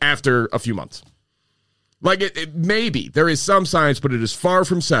spread after a few months. Like, it maybe there is some science, but it is far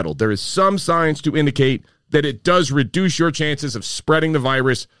from settled. There is some science to indicate that it does reduce your chances of spreading the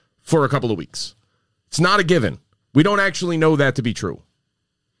virus for a couple of weeks. It's not a given. We don't actually know that to be true.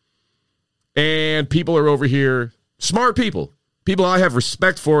 And people are over here, smart people I have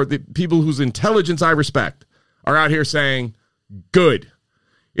respect for, the people whose intelligence I respect, are out here saying, good.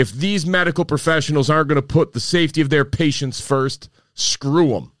 If these medical professionals aren't going to put the safety of their patients first,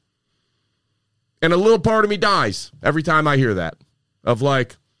 screw them. And a little part of me dies every time I hear that. Of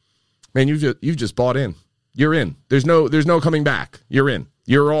like, man, you've just bought in. You're in. There's no coming back. You're in.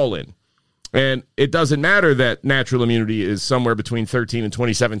 You're all in. And it doesn't matter that natural immunity is somewhere between 13 and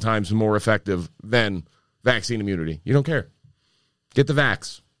 27 times more effective than vaccine immunity. You don't care. Get the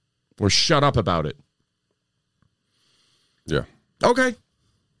vax. Or shut up about it. Yeah. Okay.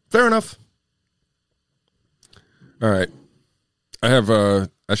 Fair enough. All right. I have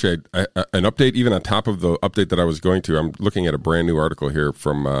actually an update even on top of the update that I was going to. I'm looking at a brand new article here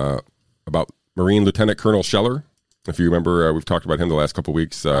from about Marine Lieutenant Colonel Scheller. If you remember, we've talked about him the last couple of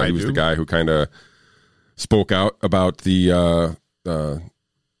weeks. He was the guy who kind of spoke out about the I don't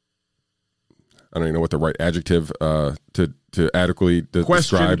even know what the right adjective to adequately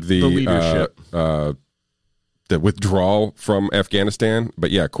describe the leadership. The withdrawal from Afghanistan.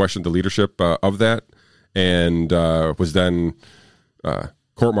 But yeah, questioned the leadership of that, and was then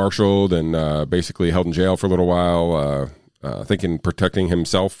court-martialed and basically held in jail for a little while, protecting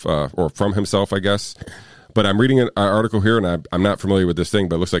himself or from himself, I guess. But I'm reading an article here, and I'm not familiar with this thing,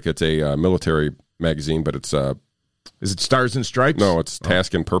 but it looks like it's a military magazine, but it's... Is it Stars and Stripes? No, it's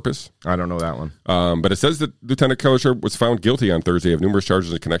Task and Purpose. I don't know that one. But it says that Lieutenant Scheller was found guilty on Thursday of numerous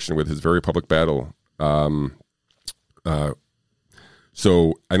charges in connection with his very public battle.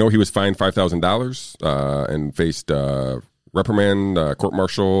 So I know he was fined $5,000 and faced reprimand,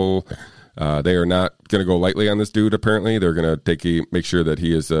 court-martial. They are not going to go lightly on this dude, apparently. They're going to make sure that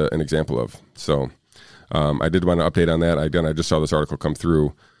he is an example of. So I did want to update on that. I just saw this article come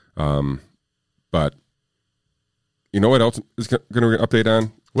through. But you know what else is going to update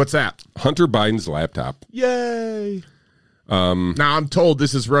on? What's that? Hunter Biden's laptop. Yay. Now, I'm told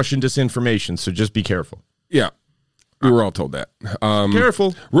this is Russian disinformation, so just be careful. Yeah. We were all told that.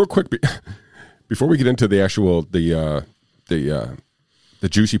 Careful. Real quick, before we get into the actual, the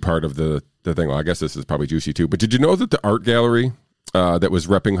juicy part of the thing, well, I guess this is probably juicy too, but did you know that the art gallery that was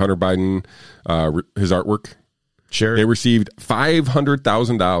repping Hunter Biden, his artwork, sure, they received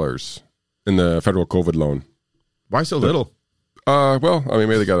 $500,000 in the federal COVID loan? Why so little? Well, I mean,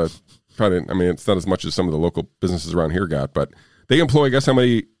 maybe they got to try to, I mean, it's not as much as some of the local businesses around here got, but they employ, guess how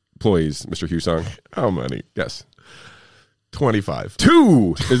many employees, Mr. Husong? How many? Yes. 25.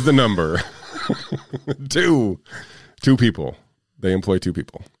 2 is the number. 2 people. They employ 2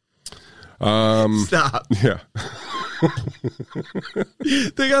 people. Stop. Yeah.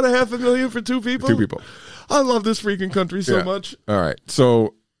 They got $500,000 for 2 people? 2 people. I love this freaking country so much. All right.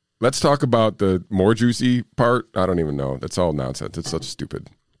 So Let's talk about the more juicy part. I don't even know. That's all nonsense. It's such stupid.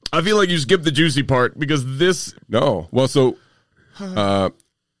 I feel like you skipped the juicy part because this... No. Well, so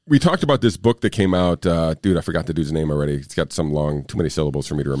we talked about this book that came out. Dude, I forgot the dude's name already. It's got some long, too many syllables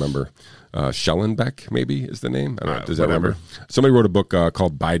for me to remember. Schellenbeck, maybe, is the name. I don't know. Does that remember? Somebody wrote a book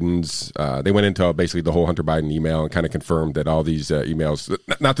called Biden's. They went into basically the whole Hunter Biden email and kind of confirmed that all these emails,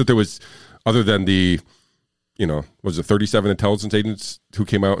 not that there was, other than the... was it 37 intelligence agents who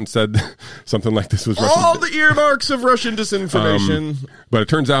came out and said something like this was Russian? All the earmarks of Russian disinformation. But it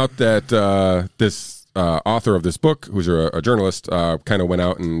turns out that this author of this book, who's a journalist, kind of went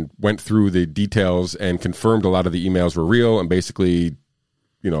out and went through the details and confirmed a lot of the emails were real and basically,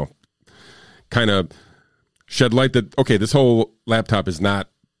 kind of shed light that, okay, this whole laptop is not,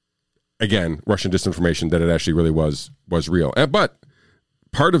 again, Russian disinformation, that it actually really was real. But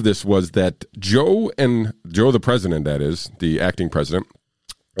part of this was that Joe, the president, that is, the acting president,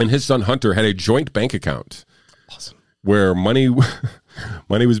 and his son Hunter had a joint bank account. Awesome. Where money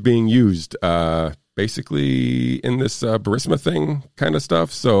was being used basically in this Burisma thing kind of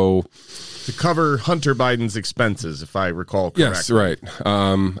stuff. So to cover Hunter Biden's expenses, if I recall correctly. Yes, right.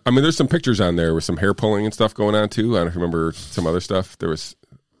 There's some pictures on there with some hair pulling and stuff going on too. I don't know if you remember some other stuff. There's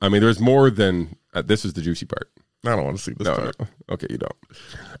more than this is the juicy part. I don't want to see this part. No. Okay, you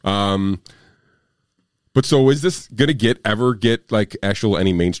don't. But so is this going to ever get like actual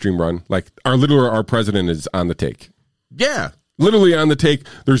any mainstream run? Like our president is on the take. Yeah. Literally on the take.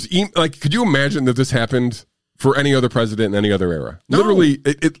 There's could you imagine that this happened for any other president in any other era? No. Literally,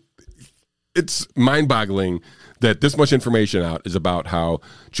 it's mind-boggling that this much information out is about how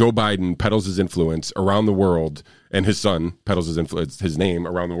Joe Biden peddles his influence around the world and his son peddles his name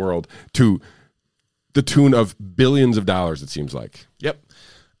around the world to the tune of billions of dollars, it seems like. Yep.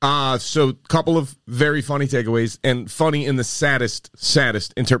 So a couple of very funny takeaways, and funny in the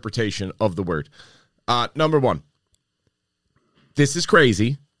saddest interpretation of the word. Number one, this is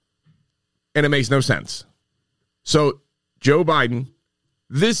crazy, and it makes no sense. So Joe Biden,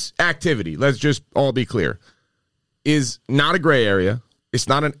 this activity, let's just all be clear, is not a gray area. It's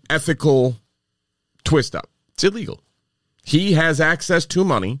not an ethical twist-up. It's illegal. He has access to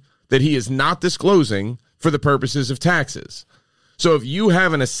money that he is not disclosing for the purposes of taxes. So if you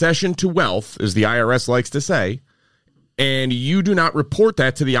have an accession to wealth, as the IRS likes to say, and you do not report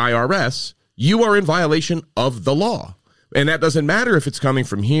that to the IRS, you are in violation of the law. And that doesn't matter if it's coming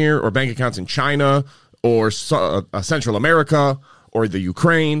from here or bank accounts in China or Central America or the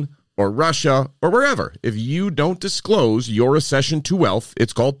Ukraine or Russia or wherever. If you don't disclose your accession to wealth,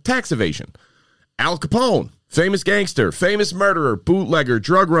 it's called tax evasion. Al Capone, famous gangster, famous murderer, bootlegger,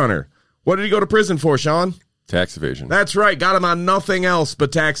 drug runner. What did he go to prison for, Sean? Tax evasion. That's right. Got him on nothing else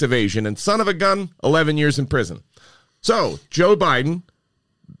but tax evasion. And son of a gun, 11 years in prison. So, Joe Biden,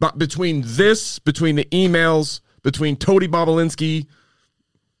 between the emails, between Tony Bobolinsky,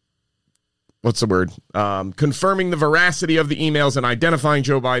 what's the word? Confirming the veracity of the emails and identifying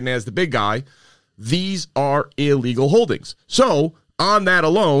Joe Biden as the big guy, these are illegal holdings. So, on that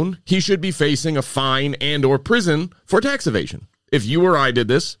alone, he should be facing a fine and or prison for tax evasion. If you or I did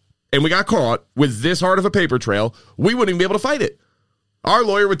this and we got caught with this hard of a paper trail, we wouldn't even be able to fight it. Our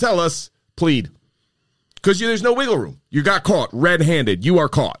lawyer would tell us, plead. Because there's no wiggle room. You got caught red-handed. You are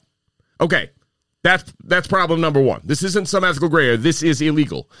caught. Okay, that's problem number one. This isn't some ethical gray area. This is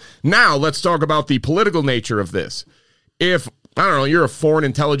illegal. Now, let's talk about the political nature of this. If I don't know, you're a foreign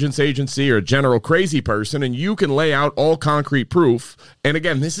intelligence agency or a general crazy person, and you can lay out all concrete proof. And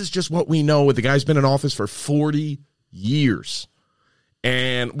again, this is just what we know. The guy's been in office for 40 years.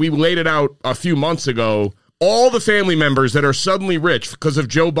 And we laid it out a few months ago. All the family members that are suddenly rich because of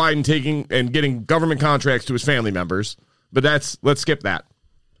Joe Biden taking and getting government contracts to his family members. But let's skip that.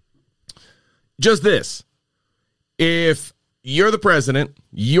 Just this. If you're the president,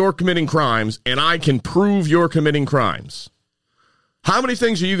 you're committing crimes, and I can prove you're committing crimes, how many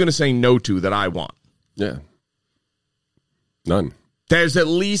things are you going to say no to that I want? Yeah. None. There's at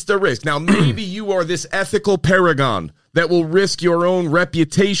least a risk. Now, maybe you are this ethical paragon that will risk your own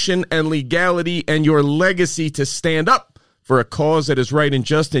reputation and legality and your legacy to stand up for a cause that is right and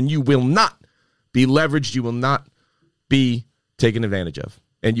just, and you will not be leveraged. You will not be taken advantage of,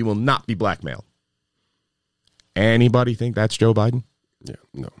 and you will not be blackmailed. Anybody think that's Joe Biden? Yeah,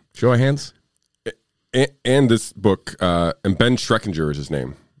 no. Show of hands. And this book, and Ben Schreckinger is his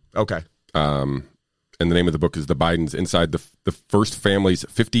name. Okay. And the name of the book is The Bidens Inside the First Family's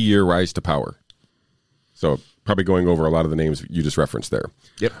 50-Year Rise to Power. So probably going over a lot of the names you just referenced there.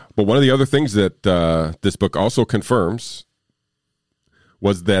 Yep. But one of the other things that this book also confirms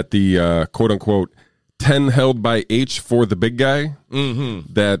was that the quote-unquote 10 held by H for the big guy.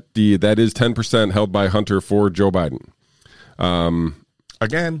 Mm-hmm. That is 10% held by Hunter for Joe Biden.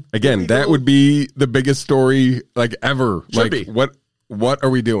 Again, that would be the biggest story like ever. Should be. What are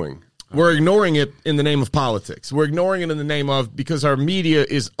we doing? We're ignoring it in the name of politics. We're ignoring it in the name of because our media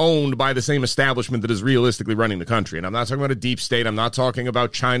is owned by the same establishment that is realistically running the country. And I'm not talking about a deep state. I'm not talking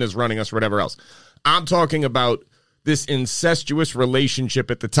about China's running us or whatever else. I'm talking about this incestuous relationship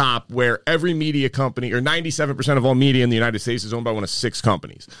at the top where every media company, or 97% of all media in the United States, is owned by one of 6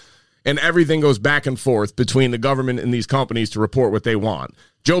 companies. And everything goes back and forth between the government and these companies to report what they want.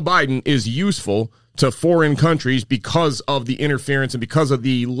 Joe Biden is useful to foreign countries because of the interference and because of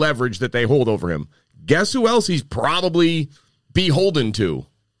the leverage that they hold over him. Guess who else he's probably beholden to?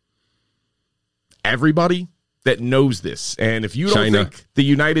 Everybody that knows this. And if you don't think the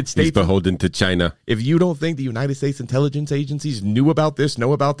United States... He's beholden to China. If you don't think the United States intelligence agencies know about this, and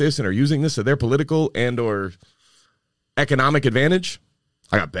are using this to their political and or economic advantage,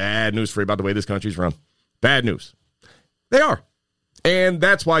 I got bad news for you about the way this country's run. Bad news. They are. And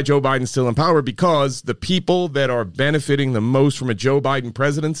that's why Joe Biden's still in power, because the people that are benefiting the most from a Joe Biden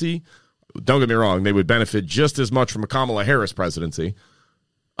presidency, don't get me wrong, they would benefit just as much from a Kamala Harris presidency.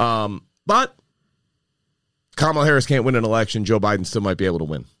 But Kamala Harris can't win an election. Joe Biden still might be able to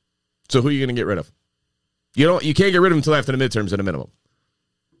win. So who are you going to get rid of? You can't get rid of him until after the midterms at a minimum.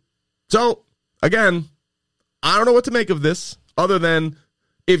 So, again, I don't know what to make of this other than...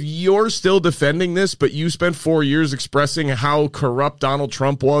 If you're still defending this, but you spent 4 years expressing how corrupt Donald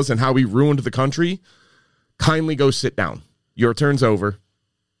Trump was and how he ruined the country, kindly go sit down. Your turn's over.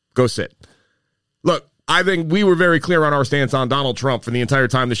 Go sit. Look, I think we were very clear on our stance on Donald Trump for the entire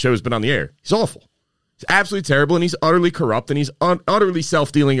time the show's been on the air. He's awful. He's absolutely terrible, and he's utterly corrupt, and he's utterly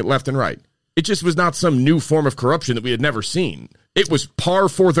self-dealing it left and right. It just was not some new form of corruption that we had never seen. It was par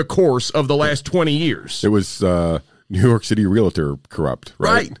for the course of the last 20 years. It was... New York City realtor corrupt,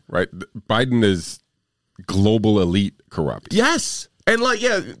 right? Right. Biden is global elite corrupt. Yes. And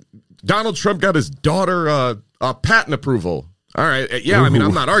Donald Trump got his daughter a patent approval. All right. Yeah, I mean,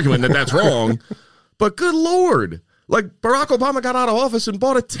 I'm not arguing that that's wrong. But good Lord. Like, Barack Obama got out of office and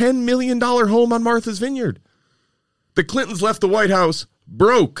bought a $10 million home on Martha's Vineyard. The Clintons left the White House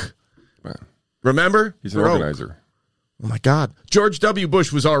broke. Wow. Remember? He's an organizer. Oh, my God. George W.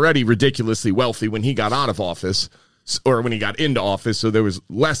 Bush was already ridiculously wealthy when he got out of office. Or when he got into office, so there was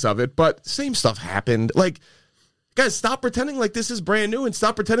less of it. But same stuff happened. Like, guys, stop pretending like this is brand new and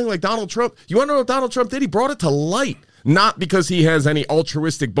stop pretending like Donald Trump. You want to know what Donald Trump did? He brought it to light. Not because he has any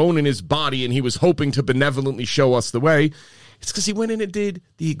altruistic bone in his body and he was hoping to benevolently show us the way. It's because he went in and did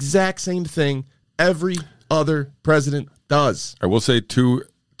the exact same thing every other president does. I will say, to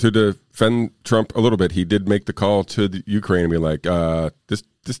defend Trump a little bit, he did make the call to the Ukraine and be like,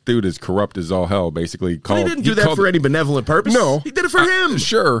 this dude is corrupt as all hell, basically. He didn't do that for any benevolent purpose. No. He did it for him.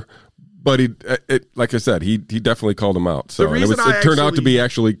 Sure. But like I said, he definitely called him out. So it turned out to be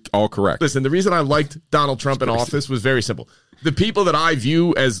actually all correct. Listen, the reason I liked Donald Trump in office was very simple. The people that I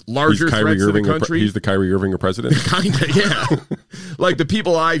view as larger threats to the country. He's the Kyrie Irving of president? Kind of, yeah. Like the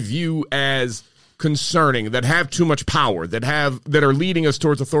people I view as concerning, that have too much power, that are leading us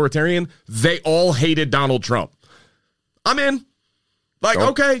towards authoritarian, they all hated Donald Trump. I'm in.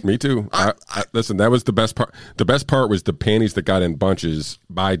 Okay. Me too. Listen, that was the best part. The best part was the panties that got in bunches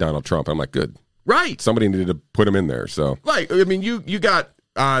by Donald Trump. I'm like, good. Right. Somebody needed to put him in there. So, right. I mean, you got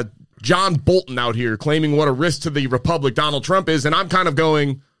John Bolton out here claiming what a risk to the republic Donald Trump is, and I'm kind of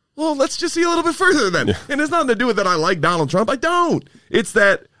going, well, let's just see a little bit further then. Yeah. And it's nothing to do with that I like Donald Trump. I don't. It's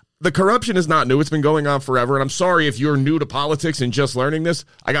that the corruption is not new. It's been going on forever, and I'm sorry if you're new to politics and just learning this.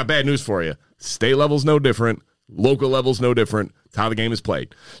 I got bad news for you. State level's no different. Local level's no different. It's how the game is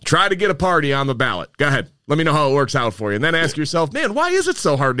played. Try to get a party on the ballot. Go ahead. Let me know how it works out for you. And then ask yourself, man, why is it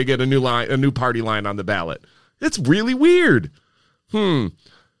so hard to get a new party line on the ballot? It's really weird.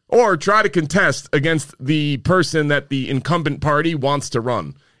 Or try to contest against the person that the incumbent party wants to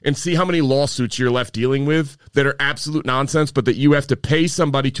run and see how many lawsuits you're left dealing with that are absolute nonsense, but that you have to pay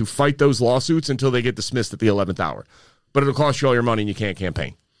somebody to fight those lawsuits until they get dismissed at the 11th hour. But it'll cost you all your money and you can't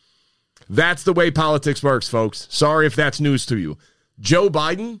campaign. That's the way politics works, folks. Sorry if that's news to you. Joe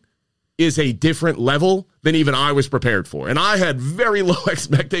Biden is a different level than even I was prepared for. And I had very low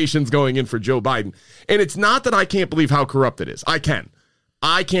expectations going in for Joe Biden. And it's not that I can't believe how corrupt it is. I can't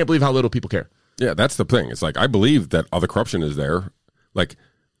believe how little people care. Yeah, that's the thing. It's like, I believe that all the corruption is there. Like,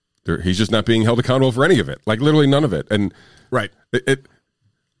 he's just not being held accountable for any of it. Like, literally none of it. And right.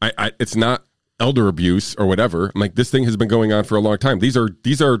 It's not elder abuse or whatever. I'm like, this thing has been going on for a long time. These are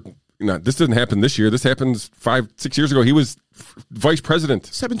this didn't happen this year. This happens 5-6 years ago. He was vice president.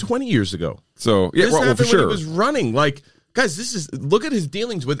 This happened 20 years ago. So yeah, this happened for sure. when he was running. Like, guys, look at his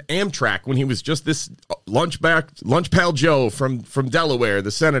dealings with Amtrak when he was just this lunch pal Joe from Delaware,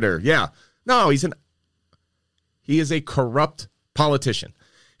 the senator. Yeah, no, he is a corrupt politician.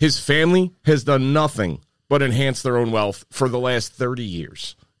 His family has done nothing but enhance their own wealth for the last 30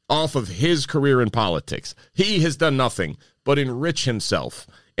 years off of his career in politics. He has done nothing but enrich himself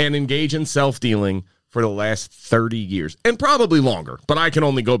and engage in self-dealing for the last 30 years, and probably longer, but I can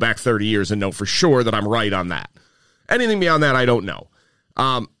only go back 30 years and know for sure that I'm right on that. Anything beyond that, I don't know.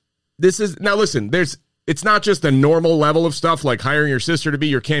 Now listen, it's not just a normal level of stuff like hiring your sister to be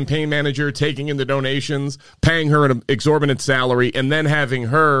your campaign manager, taking in the donations, paying her an exorbitant salary, and then having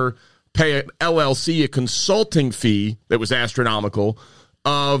her pay an LLC a consulting fee that was astronomical,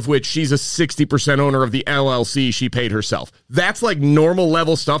 of which she's a 60% owner of the LLC she paid herself. That's like normal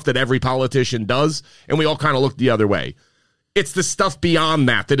level stuff that every politician does, and we all kind of look the other way. It's the stuff beyond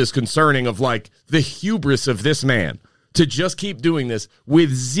that is concerning, of like the hubris of this man to just keep doing this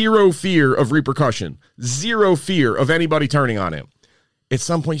with zero fear of repercussion, zero fear of anybody turning on him. At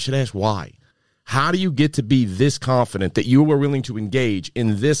some point, you should ask why. How do you get to be this confident that you are willing to engage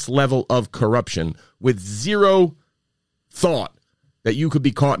in this level of corruption with zero thought that you could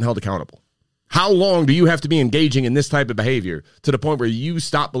be caught and held accountable? How long do you have to be engaging in this type of behavior to the point where you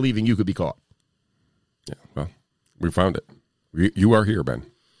stop believing you could be caught? Yeah, well, we found it. You are here, Ben.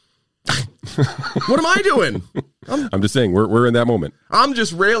 What am I doing? I'm just saying, we're in that moment. I'm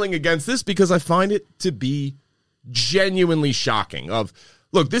just railing against this because I find it to be genuinely shocking.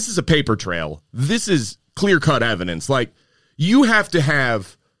 Look, this is a paper trail. This is clear-cut evidence. Like, you have to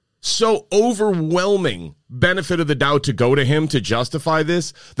have so overwhelming benefit of the doubt to go to him to justify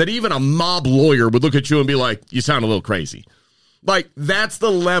this that even a mob lawyer would look at you and be like, you sound a little crazy. Like, that's the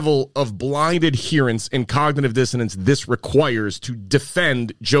level of blind adherence and cognitive dissonance this requires to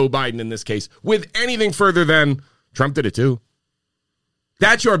defend Joe Biden in this case with anything further than Trump did it too.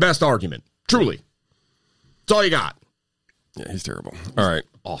 That's your best argument. Truly. That's all you got. Yeah, he's terrible. All right.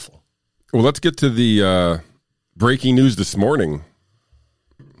 Awful. Well, let's get to the breaking news this morning.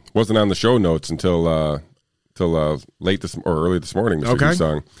 Wasn't on the show notes until late early this morning. Okay.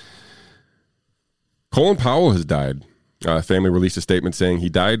 Song. Colin Powell has died. Family released a statement saying he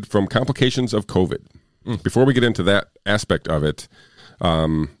died from complications of COVID. Before we get into that aspect of it,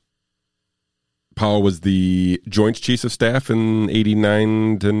 Powell was the Joint Chiefs of Staff in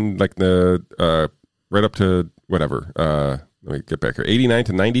 89 to like the right up to whatever. Let me get back here. 89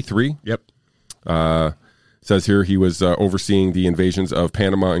 to 93. Yep. Says here he was overseeing the invasions of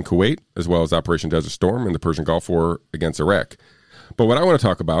Panama and Kuwait, as well as Operation Desert Storm and the Persian Gulf War against Iraq. But what I want to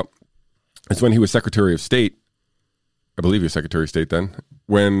talk about is when he was Secretary of State. I believe he was Secretary of State then,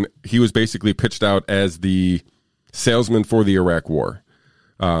 when he was basically pitched out as the salesman for the Iraq War.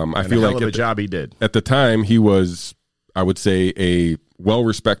 I feel like a job he did. At the time, he was, I would say, a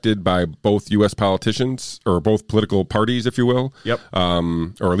well-respected by both U.S. politicians, or both political parties, if you will. Yep.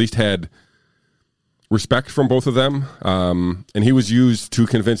 Or at least had respect from both of them. And he was used to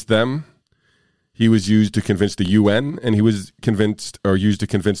convince them. He was used to convince the UN, and he was used to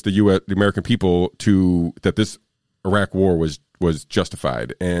convince the American people that this Iraq war was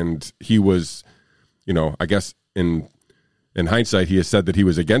justified. And he was, I guess in hindsight, he has said that he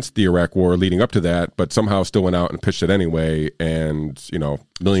was against the Iraq war leading up to that, but somehow still went out and pitched it anyway. And,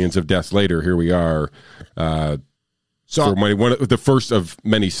 millions of deaths later, here we are. For the first of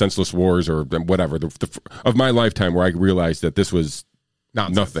many senseless wars or whatever of my lifetime, where I realized that this was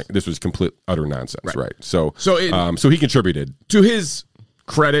nonsense. Nothing. This was complete, utter nonsense. Right. So he contributed. To his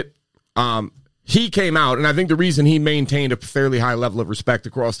credit, he came out, and I think the reason he maintained a fairly high level of respect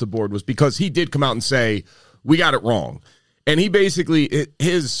across the board was because he did come out and say, we got it wrong. And he basically,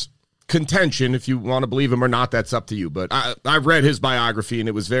 his contention, if you want to believe him or not, that's up to you. But I've read his biography, and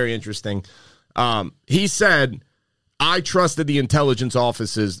it was very interesting. He said, I trusted the intelligence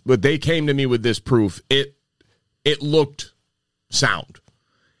offices, but they came to me with this proof. It looked sound.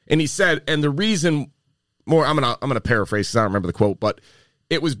 And he said, and the reason I'm gonna paraphrase because I don't remember the quote, but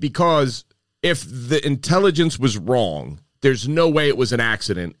it was because if the intelligence was wrong, there's no way it was an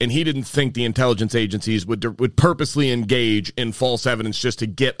accident, and he didn't think the intelligence agencies would purposely engage in false evidence just to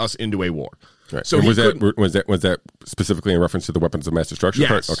get us into a war. Right. So was that specifically in reference to the weapons of mass destruction?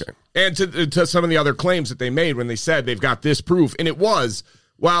 Yes. Part? Okay. And to some of the other claims that they made when they said they've got this proof, and it was,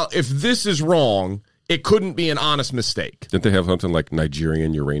 well, if this is wrong, it couldn't be an honest mistake. Didn't they have something like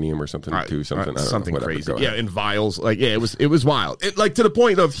Nigerian uranium or something too? Something crazy. Yeah, in vials. Like, yeah, it was wild. To the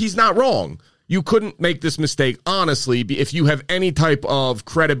point of he's not wrong. You couldn't make this mistake, honestly, if you have any type of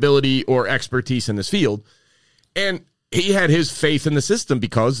credibility or expertise in this field. And he had his faith in the system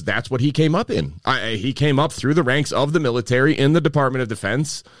because that's what he came up in. He came up through the ranks of the military in the Department of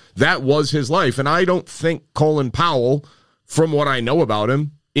Defense. That was his life. And I don't think Colin Powell, from what I know about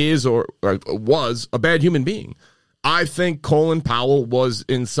him, is or was a bad human being. I think Colin Powell was,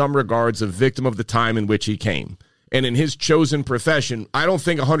 in some regards, a victim of the time in which he came. And in his chosen profession, I don't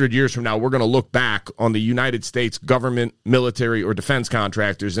think 100 years from now we're going to look back on the United States government, military, or defense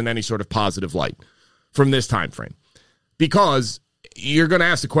contractors in any sort of positive light from this time frame. Because you're going to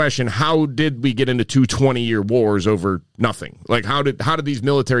ask the question, how did we get into 2 20-year wars over nothing? Like, how did these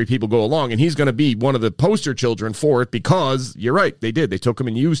military people go along? And he's going to be one of the poster children for it because, you're right, they did. They took him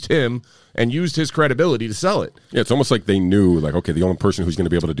and used his credibility to sell it. Yeah, it's almost like they knew, like, okay, the only person who's going to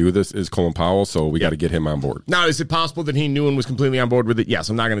be able to do this is Colin Powell, so we got to get him on board. Now, is it possible that he knew and was completely on board with it? Yes,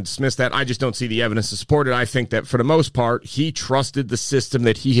 I'm not going to dismiss that. I just don't see the evidence to support it. I think that, for the most part, he trusted the system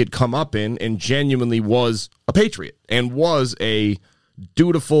that he had come up in and genuinely was a patriot and was a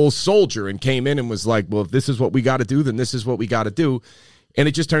dutiful soldier and came in and was like, well, if this is what we got to do, then this is what we got to do. And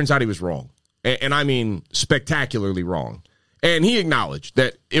it just turns out he was wrong. And I mean, spectacularly wrong. And he acknowledged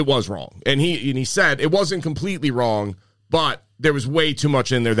that it was wrong. And he said it wasn't completely wrong, but there was way too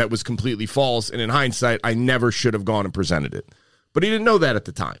much in there that was completely false. And in hindsight, I never should have gone and presented it. But he didn't know that at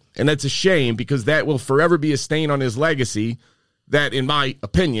the time. And that's a shame because that will forever be a stain on his legacy that, in my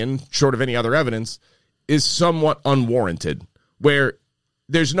opinion, short of any other evidence, is somewhat unwarranted, where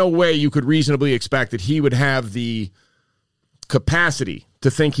there's no way you could reasonably expect that he would have the capacity to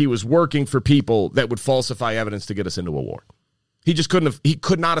think he was working for people that would falsify evidence to get us into a war. He just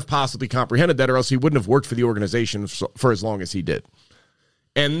could not have possibly comprehended that, or else he wouldn't have worked for the organization for as long as he did.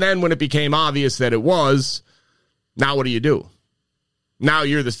 And then when it became obvious that it was, now what do? Now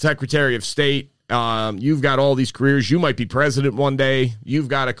you're the Secretary of State. You've got all these careers. You might be president one day. You've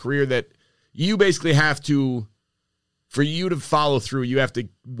got a career that you basically have to, for you to follow through, you have to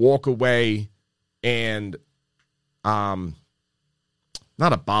walk away and not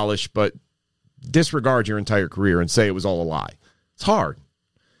abolish, but disregard your entire career and say it was all a lie. It's hard.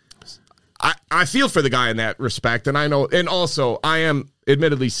 I feel for the guy in that respect, and I know, and also I am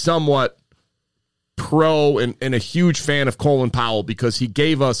admittedly somewhat pro and a huge fan of Colin Powell because he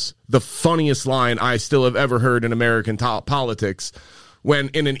gave us the funniest line I still have ever heard in American politics. When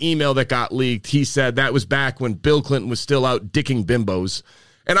in an email that got leaked, he said that was back when Bill Clinton was still out dicking bimbos.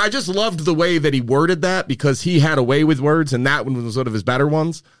 And I just loved the way that he worded that because he had a way with words, and that one was one of his better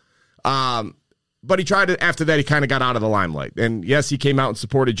ones. But he tried to, after that, he kind of got out of the limelight. And yes, he came out and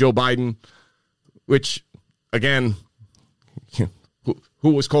supported Joe Biden, which, again,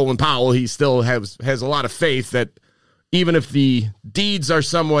 who was Colin Powell? He still has a lot of faith that even if the deeds are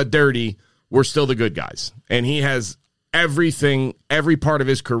somewhat dirty, we're still the good guys. And he has everything, every part of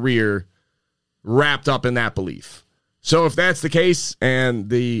his career wrapped up in that belief. So if that's the case and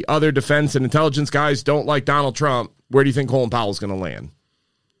the other defense and intelligence guys don't like Donald Trump, where do you think Colin Powell's going to land?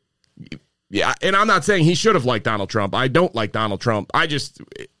 Yeah, and I'm not saying he should have liked Donald Trump. I don't like Donald Trump. I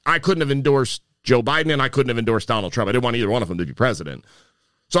couldn't have endorsed Joe Biden, and I couldn't have endorsed Donald Trump. I didn't want either one of them to be president.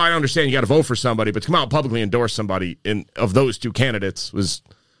 So I understand you got to vote for somebody, but to come out and publicly endorse somebody of those two candidates was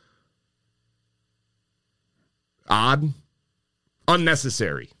odd,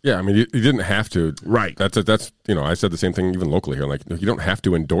 unnecessary. Yeah, I mean, you didn't have to. Right. That's I said the same thing even locally here. Like, you don't have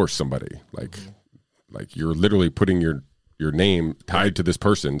to endorse somebody. Like you're literally putting your name tied to this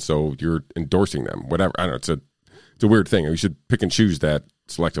person, so you're endorsing them. Whatever. I don't know. It's a weird thing. We should pick and choose that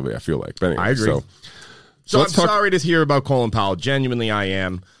selectively, I feel like. But anyway, I agree. So I'm sorry to hear about Colin Powell. Genuinely, I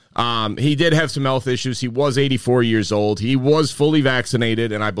am. He did have some health issues. He was 84 years old. He was fully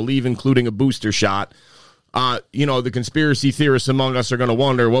vaccinated, and I believe including a booster shot. The conspiracy theorists among us are going to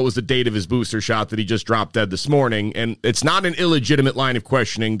wonder what was the date of his booster shot that he just dropped dead this morning. And it's not an illegitimate line of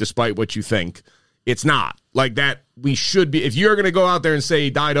questioning, despite what you think. It's not. Like that, we should be. If you're going to go out there and say he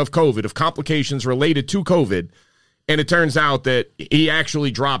died of COVID, of complications related to COVID, and it turns out that he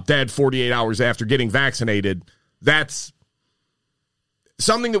actually dropped dead 48 hours after getting vaccinated, that's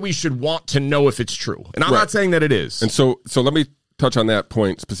something that we should want to know if it's true. And I'm not saying that it is. And so let me touch on that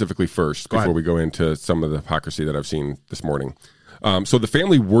point specifically first before we go into some of the hypocrisy that I've seen this morning. So the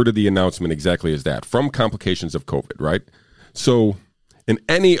family worded the announcement exactly as that, from complications of COVID, right? So in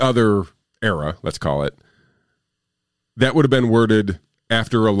any other era, let's call it, that would have been worded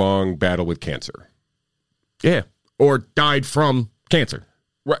after a long battle with cancer. Yeah. Or died from cancer.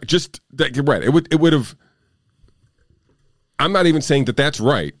 Right. Right. It would have. I'm not even saying that that's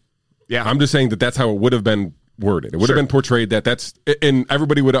right. Yeah. I'm just saying that that's how it would have been worded. It would have been portrayed that's, and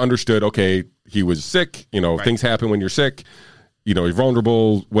everybody would have understood, okay, he was sick, things happen when you're sick, you're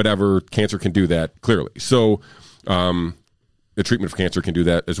vulnerable, whatever, cancer can do that, clearly. So the treatment for cancer can do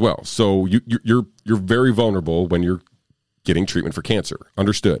that as well. So you're very vulnerable when you're getting treatment for cancer,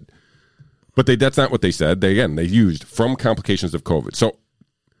 understood. But that's not what they said. They used from complications of COVID. So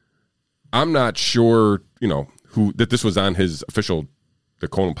I'm not sure, who that this was on his official, the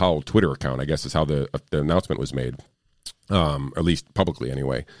Colin Powell Twitter account, I guess is how the announcement was made, at least publicly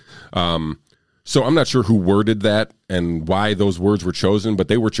anyway. So I'm not sure who worded that and why those words were chosen, but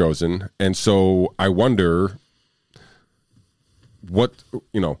they were chosen. And so I wonder what,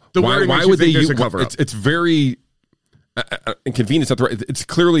 why would they use it's very inconvenient. It's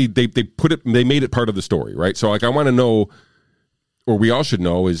clearly they made it part of the story, right? So I want to know, or we all should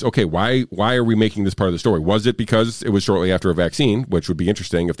know, is okay, why are we making this part of the story? Was it because it was shortly after a vaccine, which would be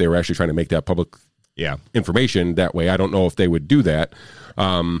interesting if they were actually trying to make that public information that way. I don't know if they would do that,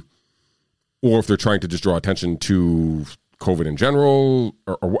 or if they're trying to just draw attention to COVID in general,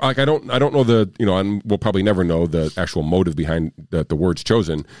 or I don't know and we'll probably never know the actual motive behind the words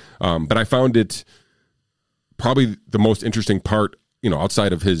chosen. But I found it probably the most interesting part,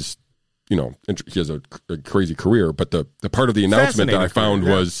 outside of his, he has a crazy career, but the part of the announcement that I found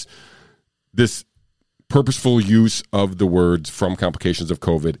was this purposeful use of the words from complications of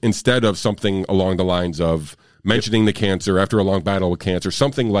COVID instead of something along the lines of mentioning the cancer after a long battle with cancer,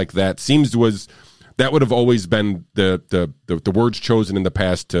 something like that. That would have always been the words chosen in the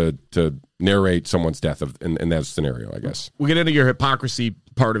past to narrate someone's death in that scenario, I guess. We'll get into your hypocrisy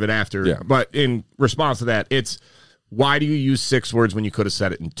part of it after, but in response to that, it's why do you use 6 words when you could have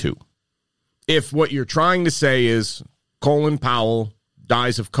said it in 2? If what you're trying to say is Colin Powell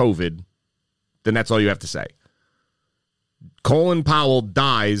dies of COVID, then that's all you have to say. Colin Powell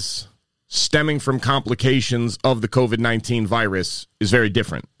dies stemming from complications of the COVID-19 virus is very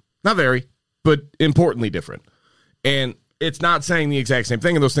different. Not very, but importantly different. And it's not saying the exact same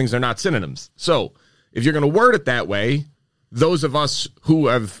thing, and those things are not synonyms. So if you're going to word it that way, those of us who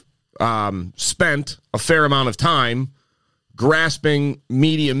have spent a fair amount of time grasping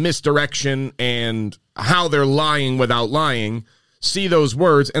media misdirection and how they're lying without lying, see those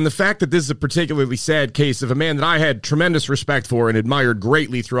words. And the fact that this is a particularly sad case of a man that I had tremendous respect for and admired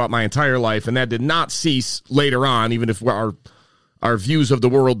greatly throughout my entire life, and that did not cease later on, even if our views of the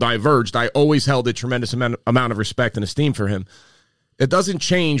world diverged. I always held a tremendous amount of respect and esteem for him. It doesn't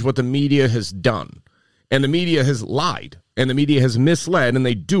change what the media has done. And the media has lied, and the media has misled, and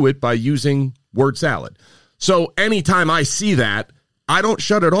they do it by using word salad. So anytime I see that, I don't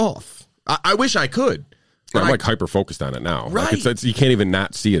shut it off. I wish I could. I'm hyper-focused on it now. Right. Like you can't even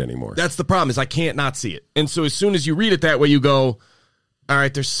not see it anymore. That's the problem, is I can't not see it. And so as soon as you read it that way, you go, all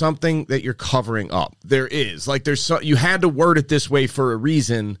right, there's something that you're covering up. There is. You had to word it this way for a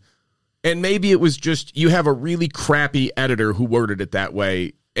reason, and maybe it was just you have a really crappy editor who worded it that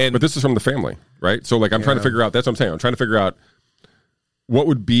way. But this is from the family, right? So I'm trying to figure out, that's what I'm saying. I'm trying to figure out what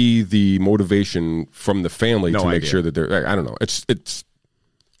would be the motivation from the family to make sure that they're, I don't know.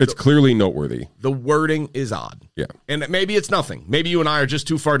 It's clearly noteworthy. The wording is odd. Yeah. And maybe it's nothing. Maybe you and I are just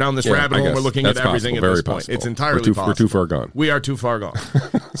too far down this rabbit hole and we're looking at everything at this point. It's entirely possible. We're too far gone. We are too far gone.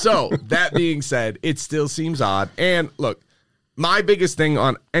 So, that being said, it still seems odd. And look, my biggest thing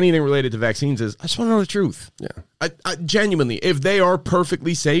on anything related to vaccines is I just want to know the truth. Yeah. I genuinely, if they are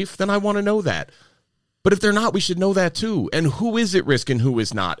perfectly safe, then I want to know that. But if they're not, we should know that too. And who is at risk and who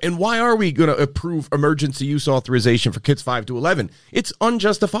is not? And why are we going to approve emergency use authorization for kids 5 to 11? It's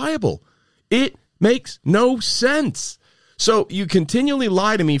unjustifiable. It makes no sense. So you continually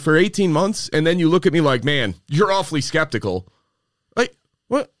lie to me for 18 months, and then you look at me like, man, you're awfully skeptical. Like,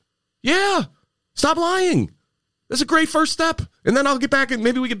 what? Yeah, stop lying. That's a great first step. And then I'll get back and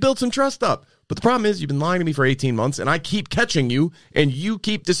maybe we can build some trust up. But the problem is you've been lying to me for 18 months, and I keep catching you, and you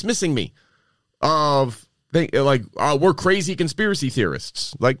keep dismissing me. We're crazy conspiracy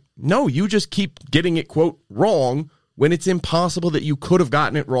theorists. Like, no, you just keep getting it, quote, wrong when it's impossible that you could have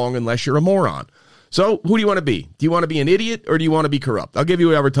gotten it wrong unless you're a moron. So who do you want to be? Do you want to be an idiot or do you want to be corrupt? I'll give you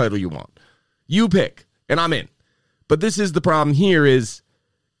whatever title you want. You pick, and I'm in. But this is the problem here is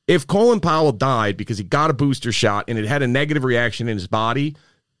if Colin Powell died because he got a booster shot and it had a negative reaction in his body,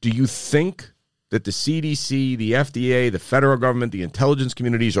 do you think that the CDC, the FDA, the federal government, the intelligence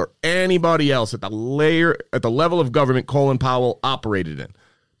communities, or anybody else at the level of government Colin Powell operated in, do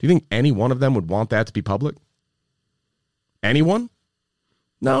you think any one of them would want that to be public? Anyone?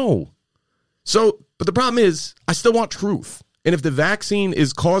 No. So, but the problem is, I still want truth. And if the vaccine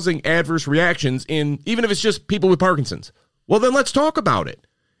is causing adverse reactions even if it's just people with Parkinson's, well, then let's talk about it.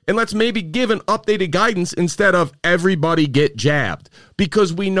 And let's maybe give an updated guidance instead of everybody get jabbed,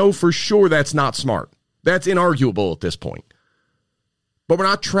 because we know for sure that's not smart. That's inarguable at this point. But we're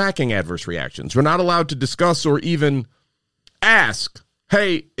not tracking adverse reactions. We're not allowed to discuss or even ask,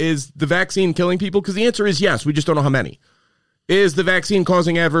 hey, is the vaccine killing people? Because the answer is yes. We just don't know how many. Is the vaccine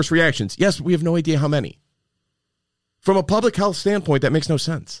causing adverse reactions? Yes, we have no idea how many. From a public health standpoint, that makes no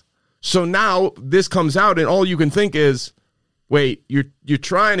sense. So now this comes out and all you can think is, wait, you're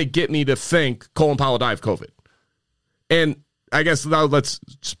trying to get me to think Colin Powell died of COVID. And I guess now let's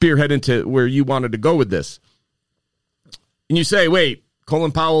spearhead into where you wanted to go with this. And you say, wait,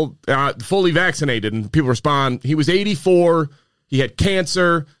 Colin Powell fully vaccinated, and people respond, he was 84, he had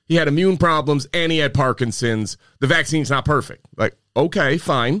cancer, he had immune problems, and he had Parkinson's. The vaccine's not perfect. Like, okay,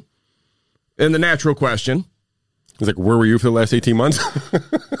 fine. And the natural question. It's like, where were you for the last 18 months?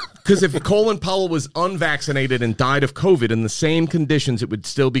 Because if Colin Powell was unvaccinated and died of COVID in the same conditions, it would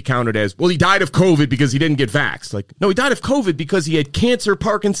still be counted as, well, he died of COVID because he didn't get vaxxed. Like, no, he died of COVID because he had cancer,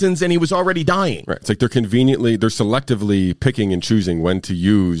 Parkinson's, and he was already dying. Right. It's like they're selectively picking and choosing when to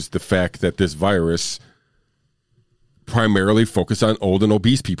use the fact that this virus primarily focus on old and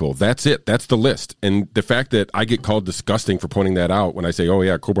obese people. That's it. That's the list. And the fact that I get called disgusting for pointing that out when I say, oh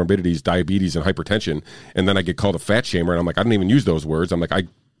yeah, comorbidities, diabetes, and hypertension, and then I get called a fat shamer, and I'm like, I didn't even use those words. I'm like, I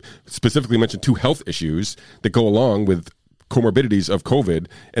specifically mentioned 2 health issues that go along with comorbidities of COVID,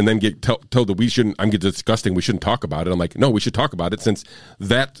 and then get told that I'm getting disgusting, we shouldn't talk about it. I'm like, no, we should talk about it, since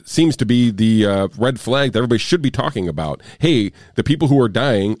that seems to be the red flag that everybody should be talking about. Hey, the people who are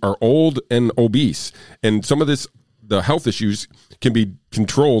dying are old and obese, and some of the health issues can be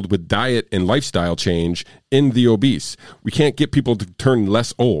controlled with diet and lifestyle change in the obese. We can't get people to turn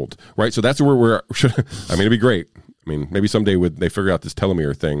less old, right? So that's where we're, it'd be great. I mean, maybe someday they figure out this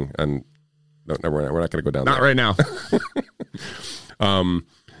telomere thing, and no, we're not going to go down there. Not right now.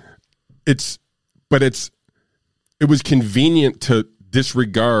 It was convenient to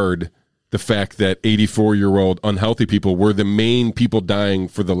disregard the fact that 84-year-old unhealthy people were the main people dying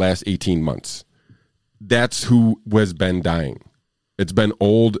for the last 18 months. That's who has been dying. It's been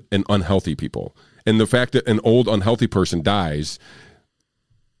old and unhealthy people. And the fact that an old, unhealthy person dies,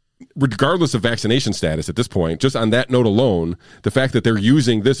 regardless of vaccination status at this point, just on that note alone, the fact that they're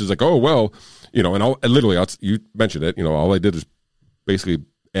using this is like, oh, well, and you mentioned it, all I did is basically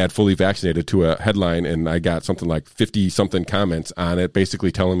add fully vaccinated to a headline, and I got something like 50-something comments on it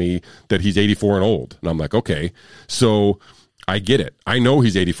basically telling me that he's 84 and old. And I'm like, okay, so I get it. I know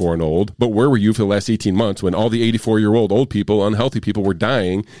he's 84 and old, but where were you for the last 18 months when all the 84-year-old old people, unhealthy people were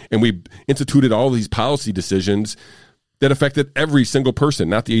dying, and we instituted all these policy decisions that affected every single person,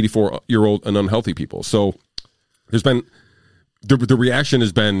 not the 84-year-old and unhealthy people. So there's been, the reaction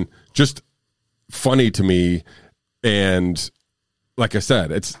has been just funny to me, and like I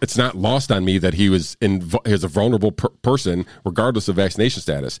said, it's not lost on me that he was is a vulnerable person regardless of vaccination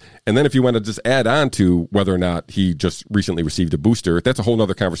status. And then if you want to just add on to whether or not he just recently received a booster, that's a whole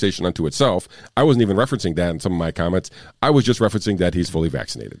nother conversation unto itself. I wasn't even referencing that in some of my comments. I was just referencing that he's fully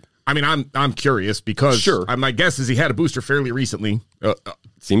vaccinated. I mean, I'm curious because sure. My guess is he had a booster fairly recently.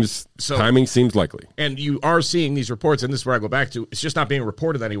 Timing seems likely. And you are seeing these reports, and this is where I go back to. It's just not being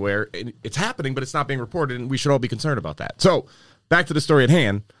reported anywhere. It's happening, but it's not being reported, and we should all be concerned about that. So back to the story at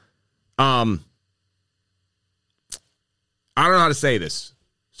hand. I don't know how to say this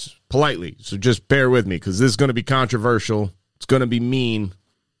politely, so just bear with me, because this is going to be controversial. It's going to be mean.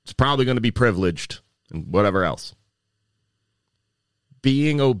 It's probably going to be privileged and whatever else.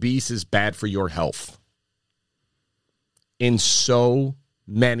 Being obese is bad for your health in so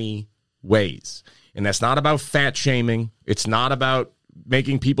many ways. And that's not about fat shaming. It's not about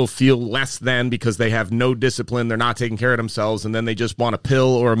making people feel less than because they have no discipline, they're not taking care of themselves, and then they just want a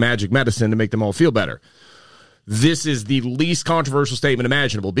pill or a magic medicine to make them all feel better. This is the least controversial statement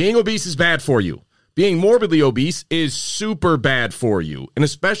imaginable. Being obese is bad for you. Being morbidly obese is super bad for you, and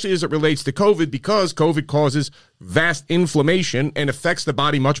especially as it relates to COVID, because COVID causes vast inflammation and affects the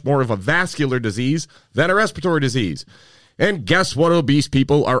body much more of a vascular disease than a respiratory disease. And guess what obese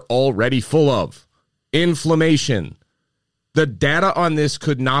people are already full of? Inflammation. The data on this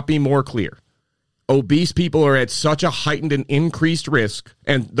could not be more clear. Obese people are at such a heightened and increased risk,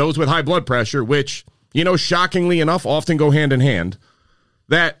 and those with high blood pressure, which, shockingly enough, often go hand in hand,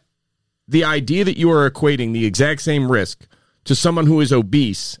 that the idea that you are equating the exact same risk to someone who is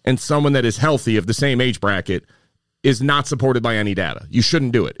obese and someone that is healthy of the same age bracket is not supported by any data. You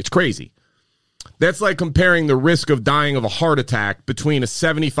shouldn't do it. It's crazy. That's like comparing the risk of dying of a heart attack between a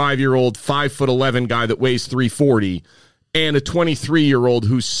 75-year-old, 5'11" guy that weighs 340 and a 23-year-old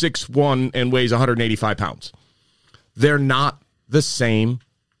who's 6'1" and weighs 185 pounds. They're not the same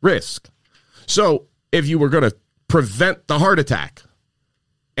risk. So if you were going to prevent the heart attack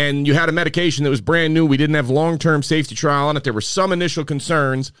and you had a medication that was brand new, we didn't have long-term safety trial on it, there were some initial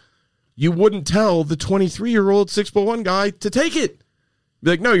concerns, you wouldn't tell the 23-year-old 6'1" guy to take it.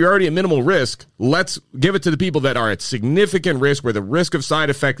 Be like, no, you're already at minimal risk. Let's give it to the people that are at significant risk, where the risk of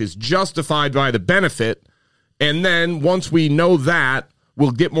side effect is justified by the benefit. And then once we know that,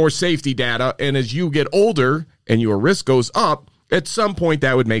 we'll get more safety data. And as you get older and your risk goes up, at some point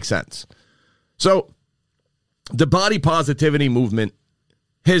that would make sense. So the body positivity movement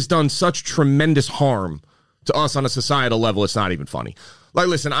has done such tremendous harm to us on a societal level, it's not even funny. Like,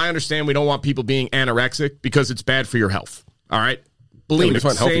 listen, I understand we don't want people being anorexic because it's bad for your health. All right? Bulimic,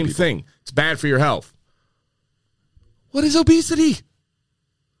 same thing. It's bad for your health. What is obesity?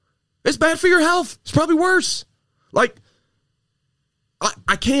 It's bad for your health. It's probably worse. Like,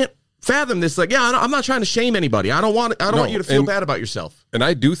 I can't fathom this. Like, yeah, I'm not trying to shame anybody. I don't want you to feel bad about yourself. And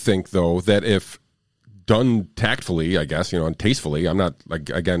I do think, though, that if done tactfully, I guess, and tastefully, I'm not, like,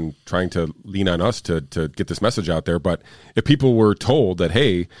 again, trying to lean on us to get this message out there, but if people were told that,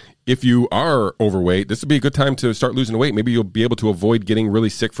 hey, if you are overweight, this would be a good time to start losing weight. Maybe you'll be able to avoid getting really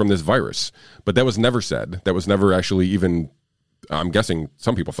sick from this virus. But that was never said. That was never actually even, I'm guessing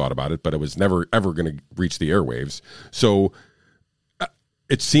some people thought about it, but it was never, ever going to reach the airwaves. So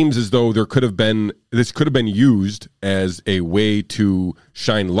it seems as though this could have been used as a way to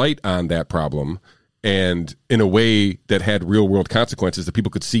shine light on that problem, and in a way that had real world consequences that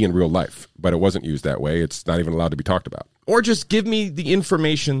people could see in real life. But it wasn't used that way. It's not even allowed to be talked about. Or just give me the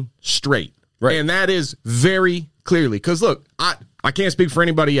information straight. Right. And that is very clearly. Because, look, I can't speak for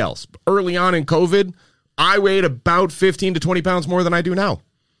anybody else. Early on in COVID, I weighed about 15 to 20 pounds more than I do now.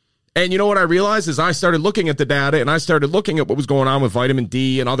 And you know what I realized is I started looking at the data, and I started looking at what was going on with vitamin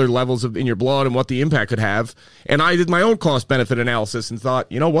D and other levels in your blood and what the impact could have. And I did my own cost-benefit analysis and thought,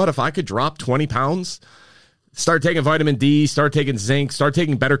 you know what, if I could drop 20 pounds, start taking vitamin D, start taking zinc, start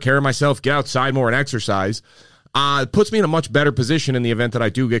taking better care of myself, get outside more and exercise, it puts me in a much better position in the event that I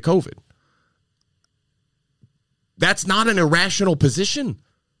do get COVID. That's not an irrational position.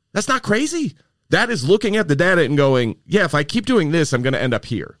 That's not crazy. That is looking at the data and going, yeah, if I keep doing this, I'm going to end up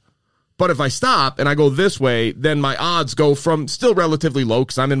here. But if I stop and I go this way, then my odds go from still relatively low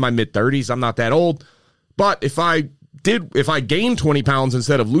because I'm in my mid-30s. I'm not that old. But if I gained 20 pounds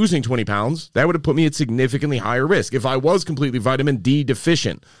instead of losing 20 pounds, that would have put me at significantly higher risk. If I was completely vitamin D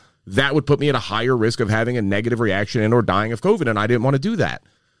deficient, that would put me at a higher risk of having a negative reaction and or dying of COVID, and I didn't want to do that.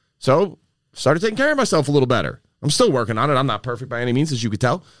 So started taking care of myself a little better. I'm still working on it. I'm not perfect by any means, as you could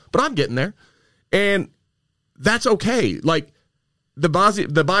tell, but I'm getting there. And that's okay. Like, the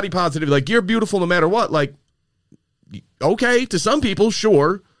body positive, like, you're beautiful no matter what. Like, okay, to some people,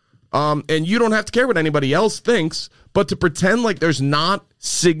 sure. And you don't have to care what anybody else thinks, but to pretend like there's not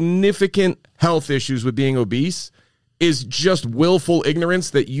significant health issues with being obese is just willful ignorance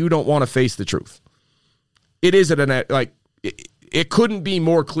that you don't want to face the truth. It is it couldn't be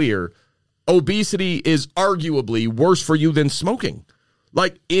more clear. Obesity is arguably worse for you than smoking.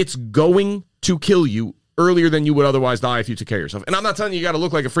 Like, it's going to kill you earlier than you would otherwise die if you took care of yourself. And I'm not telling you got to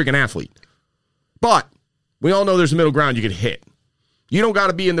look like a freaking athlete. But we all know there's a middle ground you can hit. You don't got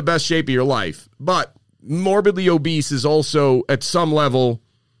to be in the best shape of your life. But morbidly obese is also, at some level,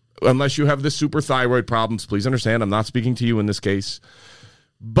 unless you have the super thyroid problems, please understand, I'm not speaking to you in this case.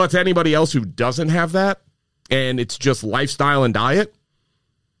 But to anybody else who doesn't have that, and it's just lifestyle and diet,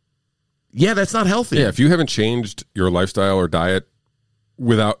 yeah, that's not healthy. Yeah, if you haven't changed your lifestyle or diet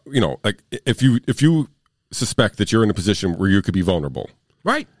without, like, if you suspect that you're in a position where you could be vulnerable.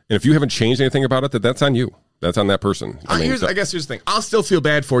 Right. And if you haven't changed anything about it, that's on you. That's on that person. I guess here's the thing. I'll still feel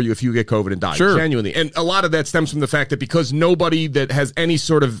bad for you if you get COVID and die. Sure. Genuinely. And a lot of that stems from the fact that because nobody that has any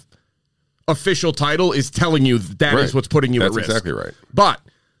sort of official title is telling you that is what's putting you at risk. That's exactly right. But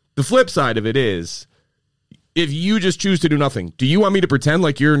the flip side of it is, if you just choose to do nothing, do you want me to pretend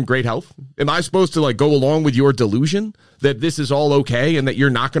like you're in great health? Am I supposed to, like, go along with your delusion that this is all okay and that you're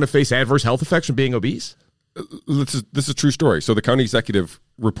not going to face adverse health effects from being obese? This is a true story. So the county executive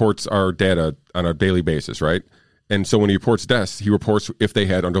reports our data on a daily basis, right? And so when he reports deaths, he reports if they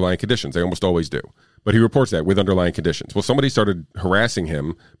had underlying conditions. They almost always do. But he reports that with underlying conditions. Well, somebody started harassing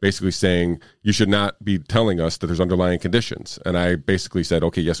him, basically saying, you should not be telling us that there's underlying conditions. And I basically said,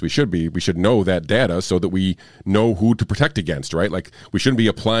 okay, yes, we should be. We should know that data so that we know who to protect against, right? Like, we shouldn't be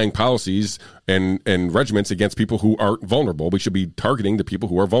applying policies and regiments against people who aren't vulnerable. We should be targeting the people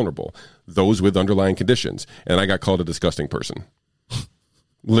who are vulnerable, those with underlying conditions. And I got called a disgusting person.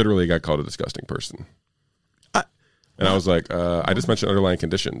 Literally got called a disgusting person. And I was like, I just mentioned underlying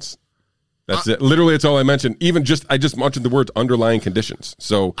conditions. That's it. Literally, it's all I mentioned. I just mentioned the words underlying conditions.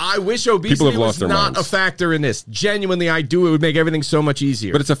 So I wish obesity was not a factor in this. Genuinely, I do. It would make everything so much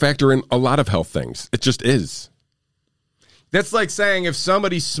easier. But it's a factor in a lot of health things. It just is. That's like saying if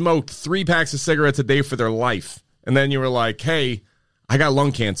somebody smoked 3 packs of cigarettes a day for their life, and then you were like, hey, I got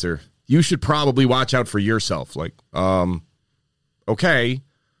lung cancer. You should probably watch out for yourself. Like, okay,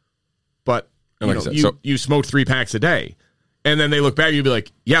 but you smoked 3 packs a day. And then they look back, you'd be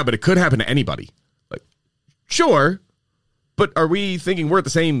like, yeah, but it could happen to anybody. Like, sure, but are we thinking we're at the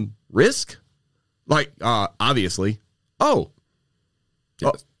same risk? Like, obviously. Okay.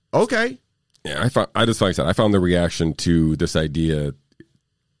 Yeah, I just like I said, I found the reaction to this idea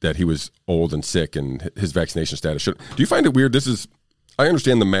that he was old and sick and his vaccination status. Do you find it weird? I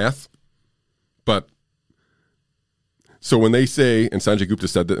understand the math, but so when they say, and Sanjay Gupta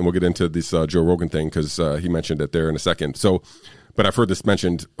said that, and we'll get into this Joe Rogan thing because he mentioned it there in a second. So, but I've heard this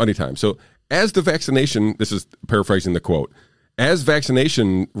mentioned many times. So as the vaccination, this is paraphrasing the quote, as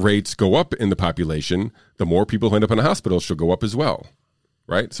vaccination rates go up in the population, the more people who end up in a hospital should go up as well.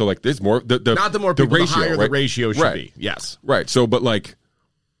 Right? So like there's more, not the more people, the higher the ratio should be. Yes. Right. So, but like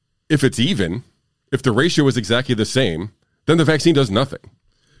if it's even, if the ratio is exactly the same, then the vaccine does nothing.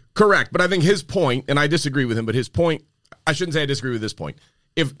 Correct. But I think his point, and I disagree with him, but his point, I shouldn't say I disagree with this point.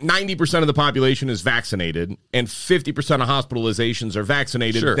 If 90% of the population is vaccinated and 50% of hospitalizations are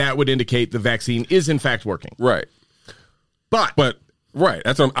vaccinated, that would indicate the vaccine is in fact working. Right. But right,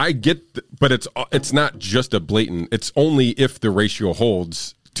 that's what I get. But it's not just a blatant. It's only if the ratio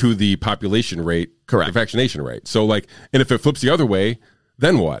holds to the population rate, correct, the vaccination rate. So like, and if it flips the other way,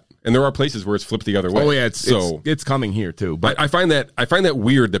 then what? And there are places where it's flipped the other way. Oh yeah, it's coming here too. But I find that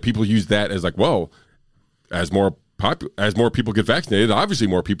weird that people use that as like, well, as more people get vaccinated, obviously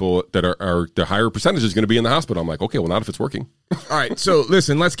more people that are the higher percentage is going to be in the hospital. I'm like, okay, well, not if it's working. All right, so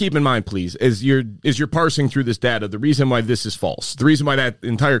listen, let's keep in mind, please, as you're parsing through this data, the reason why this is false, the reason why that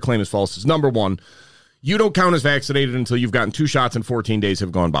entire claim is false is, number one, you don't count as vaccinated until you've gotten 2 shots and 14 days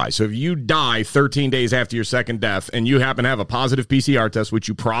have gone by. So if you die 13 days after your second death and you happen to have a positive PCR test, which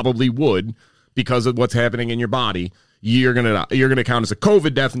you probably would because of what's happening in your body, you're gonna count as a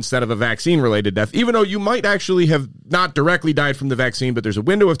COVID death instead of a vaccine-related death, even though you might actually have not directly died from the vaccine, but there's a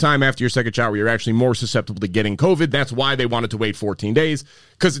window of time after your second shot where you're actually more susceptible to getting COVID. That's why they wanted to wait 14 days,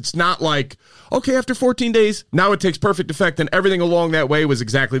 because it's not like, okay, after 14 days, now it takes perfect effect and everything along that way was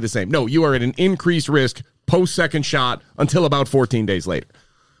exactly the same. No, you are at an increased risk post-second shot until about 14 days later.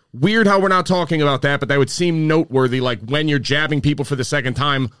 Weird how we're not talking about that, but that would seem noteworthy, like when you're jabbing people for the second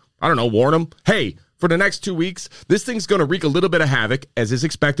time, I don't know, warn them, hey, for the next 2 weeks, this thing's going to wreak a little bit of havoc, as is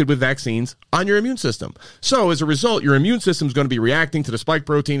expected with vaccines, on your immune system. So as a result, your immune system is going to be reacting to the spike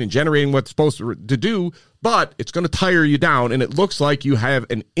protein and generating what's supposed to do, but it's going to tire you down, and it looks like you have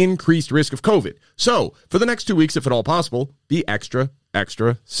an increased risk of COVID. So for the next 2 weeks, if at all possible, be extra,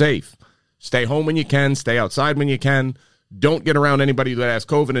 extra safe. Stay home when you can. Stay outside when you can. Don't get around anybody that has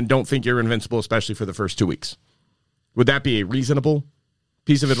COVID, and don't think you're invincible, especially for the first 2 weeks. Would that be a reasonable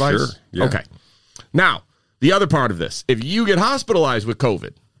piece of advice? Sure. Yeah. Okay. Now, the other part of this, if you get hospitalized with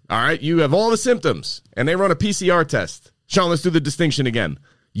COVID, all right, you have all the symptoms, and they run a PCR test. Sean, let's do the distinction again.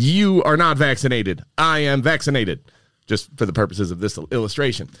 You are not vaccinated. I am vaccinated, just for the purposes of this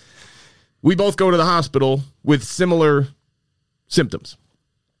illustration. We both go to the hospital with similar symptoms.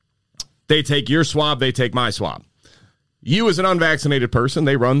 They take your swab, they take my swab. You as an unvaccinated person,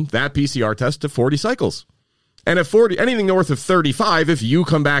 they run that PCR test to 40 cycles. And at 40, anything north of 35, if you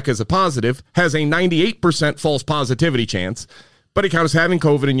come back as a positive, has a 98% false positivity chance, but it counts as having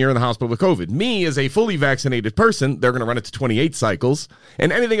COVID and you're in the hospital with COVID. Me, as a fully vaccinated person, they're going to run it to 28 cycles,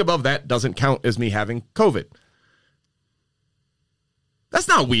 and anything above that doesn't count as me having COVID. That's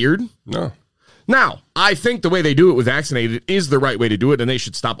not weird. No. Now, I think the way they do it with vaccinated is the right way to do it, and they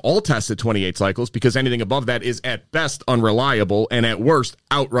should stop all tests at 28 cycles, because anything above that is at best unreliable and at worst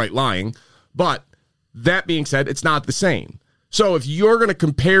outright lying. But that being said, it's not the same. So if you're going to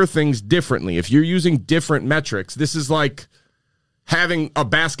compare things differently, if you're using different metrics, this is like having a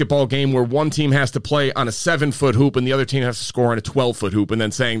basketball game where one team has to play on a 7-foot hoop and the other team has to score on a 12-foot hoop, and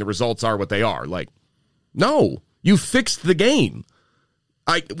then saying the results are what they are. Like, no, you fixed the game.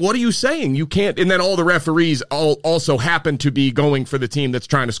 What are you saying? You can't. And then all the referees also happen to be going for the team that's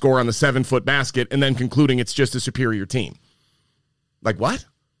trying to score on the 7-foot basket and then concluding it's just a superior team. Like, what?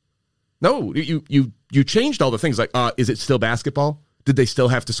 No, you changed all the things. Like, is it still basketball? Did they still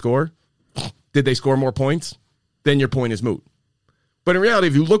have to score? Did they score more points? Then your point is moot. But in reality,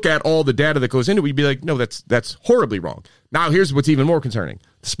 if you look at all the data that goes into it, you'd be like, no, that's horribly wrong. Now, here's what's even more concerning.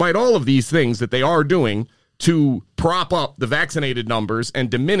 Despite all of these things that they are doing to prop up the vaccinated numbers and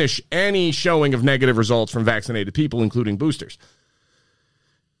diminish any showing of negative results from vaccinated people, including boosters.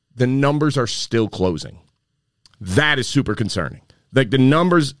 The numbers are still closing. That is super concerning. Like the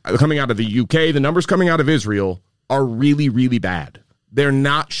numbers coming out of the UK, the numbers coming out of Israel are really, really bad. They're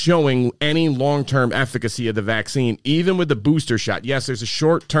not showing any long-term efficacy of the vaccine, even with the booster shot. Yes, there's a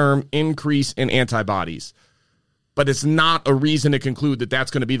short-term increase in antibodies, but it's not a reason to conclude that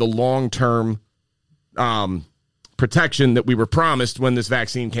that's going to be the long-term protection that we were promised when this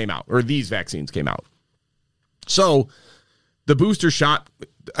vaccine came out, or these vaccines came out. So the booster shot,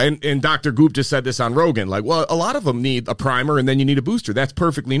 and Dr. Gupta said this on Rogan, like, well, a lot of them need a primer and then you need a booster. That's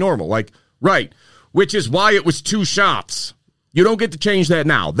perfectly normal. Like, right, which is why it was 2 shots. You don't get to change that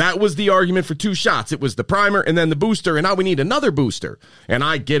now. That was the argument for 2 shots. It was the primer and then the booster, and now we need another booster. And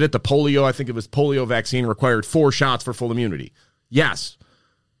I get it. The polio, I think it was polio vaccine, required 4 shots for full immunity. Yes,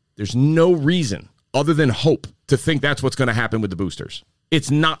 there's no reason other than hope to think that's what's going to happen with the boosters.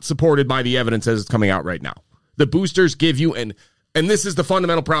 It's not supported by the evidence as it's coming out right now. The boosters give you, and this is the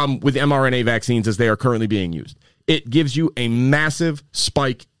fundamental problem with mRNA vaccines as they are currently being used. It gives you a massive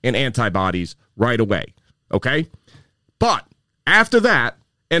spike in antibodies right away, okay? But after that,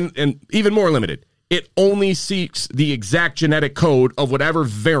 and even more limited, it only seeks the exact genetic code of whatever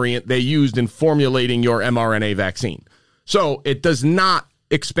variant they used in formulating your mRNA vaccine. So it does not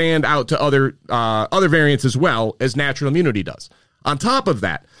expand out to other variants as well as natural immunity does. On top of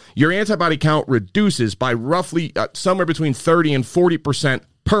that, your antibody count reduces by roughly somewhere between 30 and 40%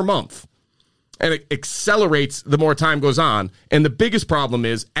 per month. And it accelerates the more time goes on. And the biggest problem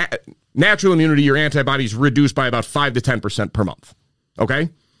is natural immunity, your antibodies reduce by about 5 to 10% per month. Okay?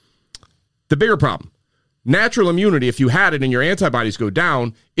 The bigger problem, natural immunity, if you had it and your antibodies go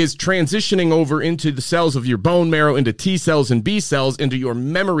down, is transitioning over into the cells of your bone marrow, into T cells and B cells, into your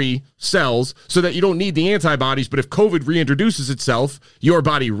memory cells, so that you don't need the antibodies. But if COVID reintroduces itself, your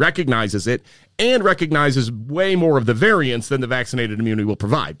body recognizes it and recognizes way more of the variants than the vaccinated immunity will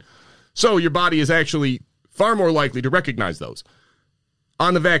provide. So your body is actually far more likely to recognize those.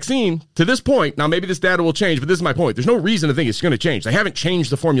 On the vaccine, to this point, now maybe this data will change, but this is my point. There's no reason to think it's going to change. They haven't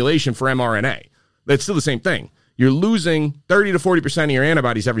changed the formulation for mRNA. That's still the same thing. You're losing 30 to 40% of your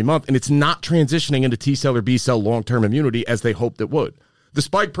antibodies every month, and it's not transitioning into T cell or B cell long-term immunity as they hoped it would. The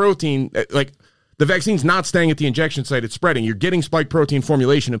spike protein, like the vaccine's not staying at the injection site, it's spreading. You're getting spike protein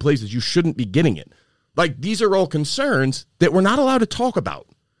formulation in places you shouldn't be getting it. Like, these are all concerns that we're not allowed to talk about.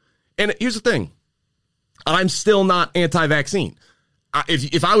 And here's the thing. I'm still not anti-vaccine.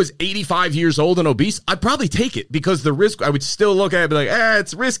 If I was 85 years old and obese, I'd probably take it because the risk, I would still look at it and be like,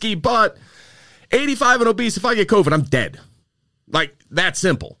 it's risky, but 85 and obese, if I get COVID, I'm dead. Like, that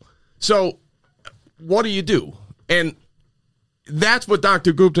simple. So what do you do? And that's what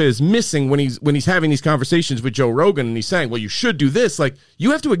Dr. Gupta is missing when he's having these conversations with Joe Rogan, and he's saying, well, you should do this. Like,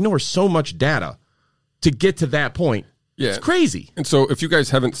 you have to ignore so much data to get to that point. Yeah. It's crazy. And so if you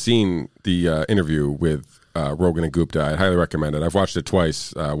guys haven't seen the interview with Rogan and Gupta, I highly recommend it. I've watched it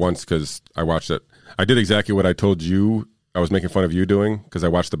twice. Once because I watched it. I did exactly what I told you I was making fun of you doing, because I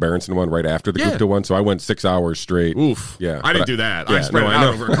watched the Berenson one right after the Gupta one. So I went 6 hours straight. Oof. Yeah. I didn't do that. I spread it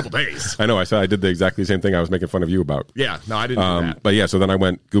out over a couple days. I know. I said I did exactly the same thing I was making fun of you about. Yeah. No, I didn't do that. But yeah, so then I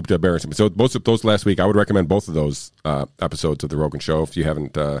went Gupta, Berenson. So both of those last week, I would recommend both of those episodes of The Rogan Show if you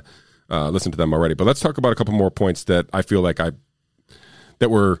haven't listened to them already. But let's talk about a couple more points that I feel like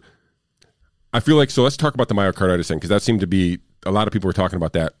so let's talk about the myocarditis thing, because that seemed to be, a lot of people were talking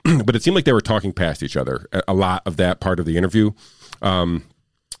about that, but it seemed like they were talking past each other a lot of that part of the interview,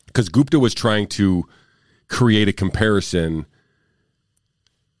 because Gupta was trying to create a comparison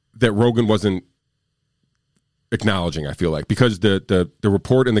that Rogan wasn't acknowledging, I feel like, because the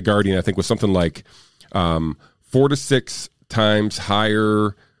report in The Guardian, I think, was something like 4 to 6 times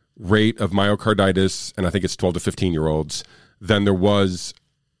higher rate of myocarditis, and I think it's 12 to 15-year-olds, than there was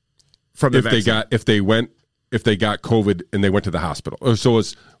from if they got COVID and they went to the hospital. So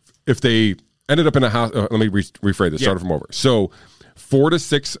if they ended up in a hospital, let me rephrase this, start from over. So 4 to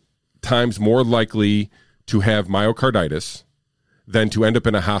 6 times more likely to have myocarditis than to end up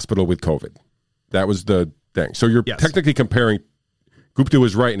in a hospital with COVID. That was the thing. So you're technically comparing, Gupta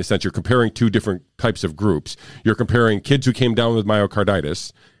was right in a sense, you're comparing 2 different types of groups. You're comparing kids who came down with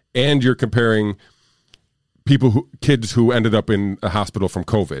myocarditis, and you're comparing kids who ended up in a hospital from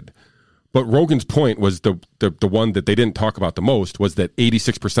COVID. But Rogan's point was the one that they didn't talk about the most, was that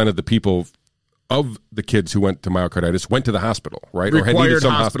 86% of the people, of the kids who went to myocarditis, went to the hospital, right? Required or had needed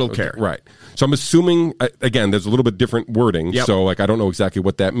some hospital care. Right. So I'm assuming, again, there's a little bit different wording. Yep. So, like, I don't know exactly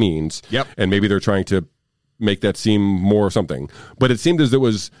what that means. Yep. And maybe they're trying to make that seem more something. But it seemed as it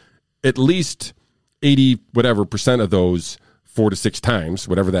was at least 80 whatever % of those 4 to 6 times,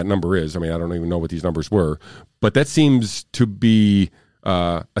 whatever that number is. I mean, I don't even know what these numbers were, but that seems to be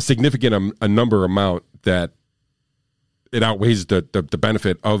a significant amount that it outweighs the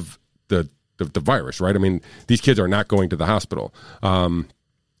benefit of the virus, right? I mean, these kids are not going to the hospital.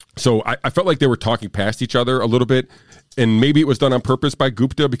 So I felt like they were talking past each other a little bit, and maybe it was done on purpose by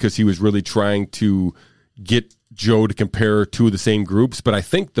Gupta because he was really trying to get Joe to compare two of the same groups. But I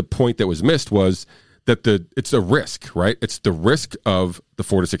think the point that was missed was that it's a risk, right? It's the risk of the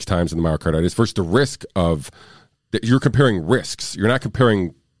 4 to 6 times in the myocarditis versus the risk of that you're comparing risks. You're not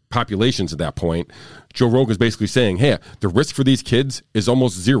comparing populations at that point. Joe Rogan's basically saying, hey, the risk for these kids is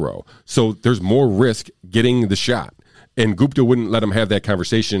almost zero. So there's more risk getting the shot. And Gupta wouldn't let him have that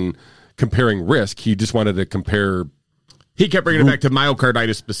conversation comparing risk. He just wanted to compare. He kept bringing it back to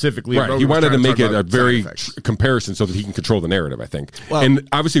myocarditis specifically. Right. He wanted to make it a very comparison so that he can control the narrative, I think. Well, and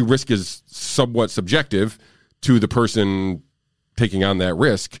obviously risk is somewhat subjective to the person taking on that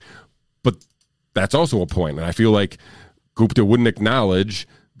risk, but that's also a point. And I feel like Gupta wouldn't acknowledge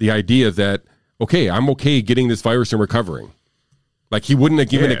the idea that, okay, I'm okay getting this virus and recovering. Like he wouldn't have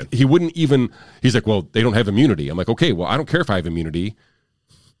given it, he's like, well, they don't have immunity. I'm like, okay, well, I don't care if I have immunity.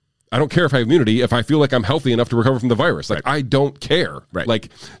 I don't care if I have immunity if I feel like I'm healthy enough to recover from the virus. Like, I don't care. Right. Like,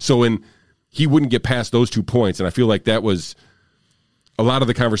 so he wouldn't get past those 2 points. And I feel like that was a lot of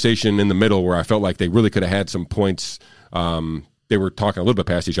the conversation in the middle where I felt like they really could have had some points. They were talking a little bit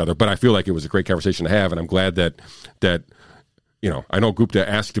past each other, but I feel like it was a great conversation to have. And I'm glad that, I know Gupta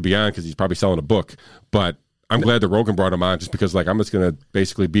asked to be on because he's probably selling a book, but I'm glad that Rogan brought him on just because, like, I'm just going to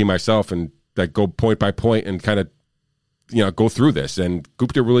basically be myself and like go point by point and kind of, go through this. And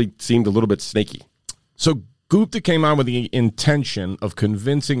Gupta really seemed a little bit snaky. So Gupta came on with the intention of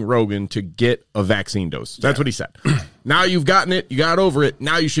convincing Rogan to get a vaccine dose. That's what he said. Now you've gotten it, you got over it,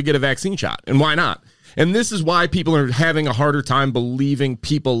 now you should get a vaccine shot. And why not? And this is why people are having a harder time believing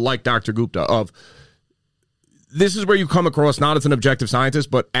people like Dr. Gupta this is where you come across not as an objective scientist,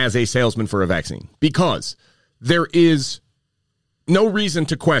 but as a salesman for a vaccine. Because there is no reason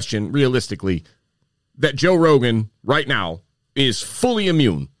to question, realistically, that Joe Rogan right now is fully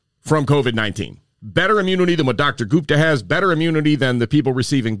immune from COVID-19. Better immunity than what Dr. Gupta has, better immunity than the people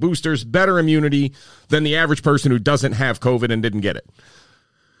receiving boosters, better immunity than the average person who doesn't have COVID and didn't get it.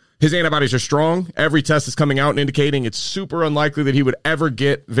 His antibodies are strong. Every test is coming out and indicating it's super unlikely that he would ever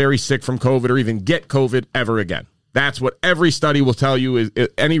get very sick from COVID or even get COVID ever again. That's what every study will tell you, is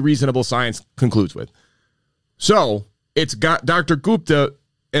any reasonable science concludes with. So it's got Dr. Gupta,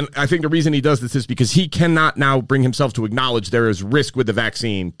 and I think the reason he does this is because he cannot now bring himself to acknowledge there is risk with the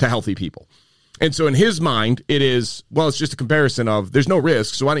vaccine to healthy people. And so in his mind, it is, well, it's just a comparison of there's no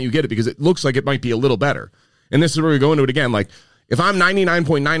risk, so why don't you get it? Because it looks like it might be a little better. And this is where we go into it again. Like, if I'm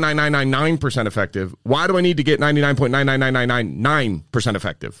 99.99999% effective, why do I need to get 99.99999%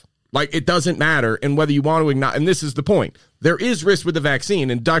 effective? Like, it doesn't matter. And whether you want to acknowledge, and this is the point, there is risk with the vaccine.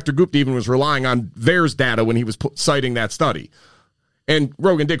 And Dr. Gupta even was relying on VAERS data when he was citing that study. And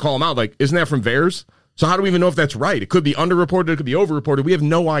Rogan did call him out, like, isn't that from VAERS? So how do we even know if that's right? It could be underreported, it could be overreported. We have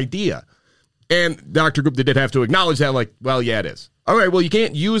no idea. And Dr. Gupta did have to acknowledge that, like, well, yeah, it is. All right, well, you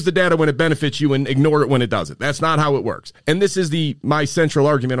can't use the data when it benefits you and ignore it when it doesn't. That's not how it works. And this is my central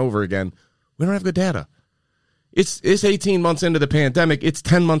argument over again. We don't have good data. It's 18 months into the pandemic. It's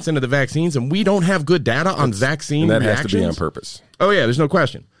 10 months into the vaccines, and we don't have good data on vaccine reactions. And that has to be on purpose. Oh, yeah, there's no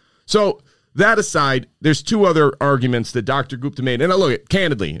question. So that aside, there's two other arguments that Dr. Gupta made. And I look at,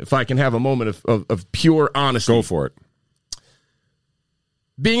 candidly, if I can have a moment of pure honesty. Go for it.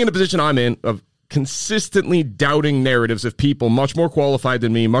 Being in the position I'm in of consistently doubting narratives of people much more qualified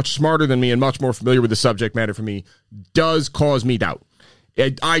than me, much smarter than me, and much more familiar with the subject matter for me does cause me doubt.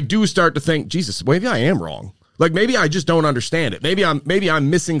 I do start to think, Jesus, maybe I am wrong. Like, maybe I just don't understand it. Maybe I'm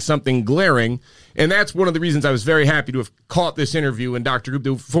missing something glaring. And that's one of the reasons I was very happy to have caught this interview. And Dr.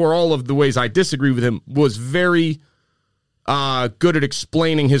 Gupta, for all of the ways I disagree with him, was very good at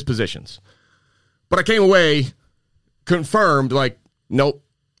explaining his positions. But I came away confirmed, like, nope,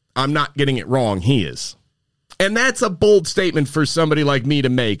 I'm not getting it wrong. He is. And that's a bold statement for somebody like me to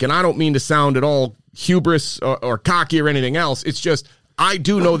make. And I don't mean to sound at all hubris or cocky or anything else. It's just, I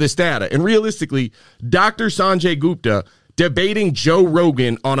do know this data. And realistically, Dr. Sanjay Gupta debating Joe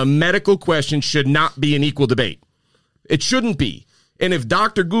Rogan on a medical question should not be an equal debate. It shouldn't be. And if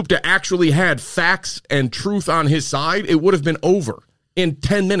Dr. Gupta actually had facts and truth on his side, it would have been over in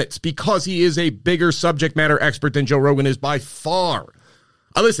 10 minutes because he is a bigger subject matter expert than Joe Rogan is by far.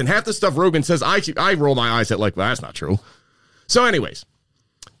 Listen, half the stuff Rogan says, I roll my eyes at, like, well, that's not true. So anyways,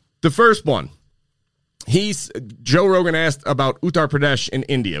 the first one, Joe Rogan asked about Uttar Pradesh in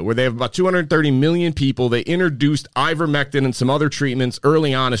India, where they have about 230 million people. They introduced ivermectin and some other treatments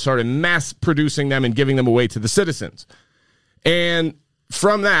early on and started mass producing them and giving them away to the citizens. And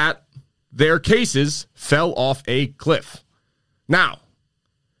from that, their cases fell off a cliff. Now,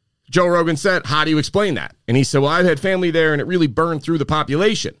 Joe Rogan said, how do you explain that? And he said, well, I've had family there and it really burned through the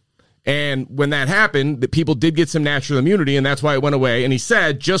population. And when that happened, the people did get some natural immunity and that's why it went away. And he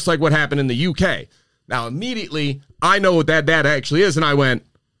said, just like what happened in the UK. Now, immediately, I know what that data actually is, and I went,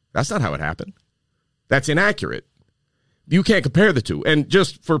 that's not how it happened. That's inaccurate. You can't compare the two. And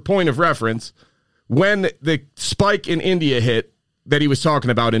just for point of reference, when the spike in India hit that he was talking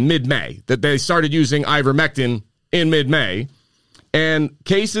about in mid-May, that they started using ivermectin in mid-May, and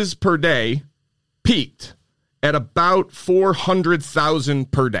cases per day peaked at about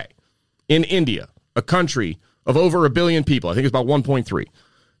 400,000 per day. In India, a country of over 1 billion people, I think it's about 1.3.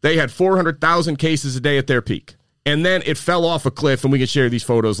 They had 400,000 cases a day at their peak. And then it fell off a cliff, and we can share these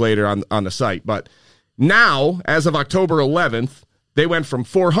photos later on the site. But now, as of October 11th, they went from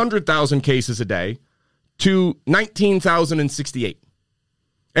 400,000 cases a day to 19,068.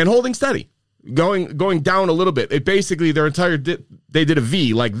 And holding steady, going down a little bit. It basically, their entire, they did a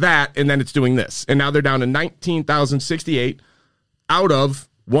V like that, and then it's doing this. And now they're down to 19,068 out of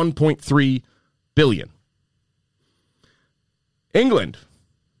 1.3 billion. England.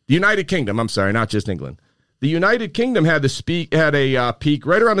 The United Kingdom, I'm sorry, not just England. The United Kingdom had a peak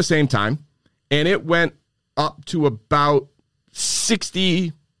right around the same time, and it went up to about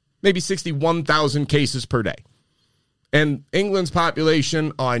 60, maybe 61,000 cases per day. And England's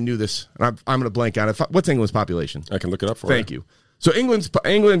population, I knew this, and I'm going to blank on it. What's England's population? I can look it up for you. Thank you. So England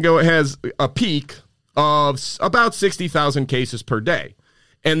has a peak of about 60,000 cases per day.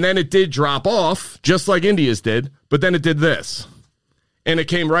 And then it did drop off, just like India's did, but then it did this. And it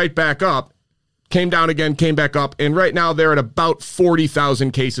came right back up, came down again, came back up, and right now they're at about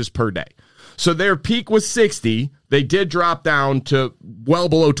 40,000 cases per day. So their peak was 60. They did drop down to well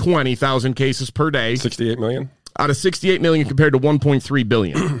below 20,000 cases per day. 68 million? Out of 68 million compared to 1.3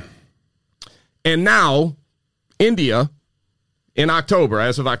 billion. And now, India, in October,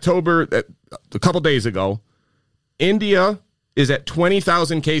 as of October, a couple days ago, India is at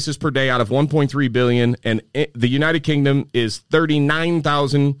 20,000 cases per day out of 1.3 billion, and the United Kingdom is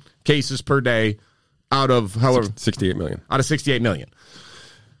 39,000 cases per day out of, however, 68 million. Out of 68 million.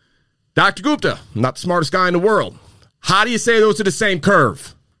 Dr. Gupta, not the smartest guy in the world. How do you say those are the same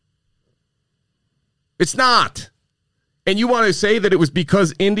curve? It's not. And you want to say that it was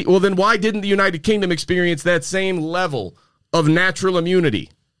because India, well, then why didn't the United Kingdom experience that same level of natural immunity?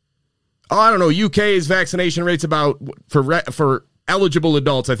 Oh, I don't know. UK's vaccination rate's about, for eligible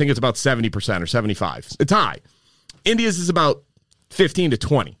adults, I think it's about 70% or 75%. It's high. India's is about 15 to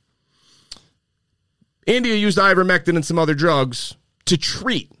 20. India used ivermectin and some other drugs to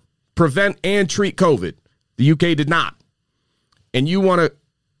prevent and treat COVID. The UK did not. And you want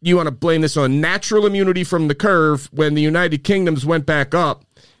to blame this on natural immunity from the curve when the United Kingdom's went back up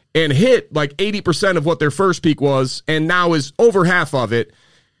and hit like 80% of what their first peak was, and now is over half of it.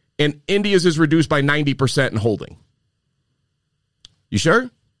 And India's is reduced by 90% and holding. You sure?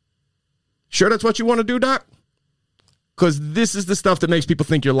 Sure that's what you want to do, Doc? Because this is the stuff that makes people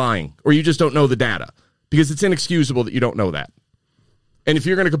think you're lying, or you just don't know the data. Because it's inexcusable that you don't know that. And if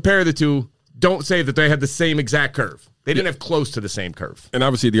you're going to compare the two, don't say that they had the same exact curve. They didn't have close to the same curve. And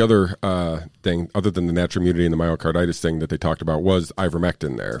obviously the other thing, other than the natural immunity and the myocarditis thing that they talked about, was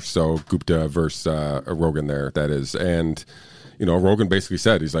ivermectin there. So Gupta versus Rogan there, that is. And Rogan basically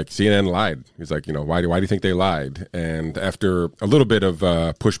said, he's like, CNN lied. He's like, why do you think they lied? And after a little bit of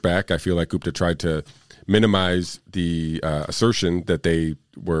pushback, I feel like Gupta tried to minimize the assertion that they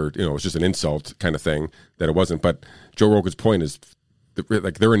were, it was just an insult kind of thing, that it wasn't. But Joe Rogan's point is,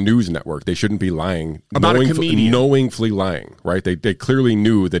 like, they're a news network. They shouldn't be lying. About a comedian. Knowingly lying, right? They clearly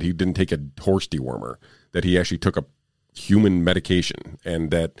knew that he didn't take a horse dewormer, that he actually took a human medication,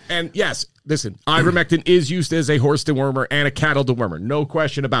 and yes, listen, ivermectin is used as a horse dewormer and a cattle dewormer, no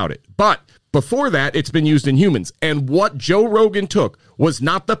question about it. But before that, it's been used in humans, and what Joe Rogan took was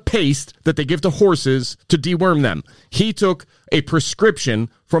not the paste that they give to horses to deworm them. He took a prescription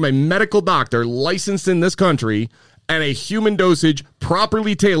from a medical doctor licensed in this country and a human dosage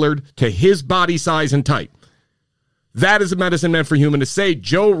properly tailored to his body size and type. That is a medicine meant for human. To say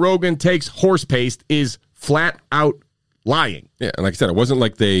Joe Rogan takes horse paste is flat out lying. Yeah, and like I said, it wasn't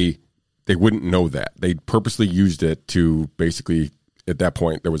like they wouldn't know that. They purposely used it to basically, at that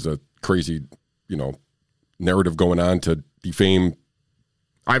point, there was a crazy, narrative going on to defame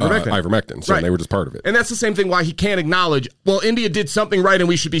ivermectin. So right. They were just part of it. And that's the same thing why he can't acknowledge, well, India did something right and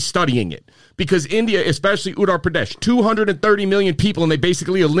we should be studying it. Because India, especially Uttar Pradesh, 230 million people, and they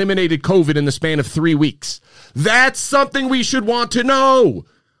basically eliminated COVID in the span of 3 weeks. That's something we should want to know.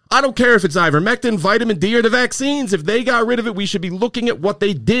 I don't care if it's ivermectin, vitamin D, or the vaccines. If they got rid of it, we should be looking at what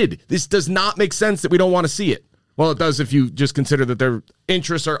they did. This does not make sense that we don't want to see it. Well, it does if you just consider that their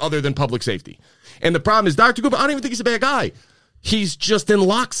interests are other than public safety. And the problem is Dr. Gupta, I don't even think he's a bad guy. He's just in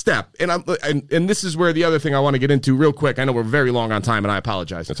lockstep. And this is where the other thing I want to get into real quick. I know we're very long on time, and I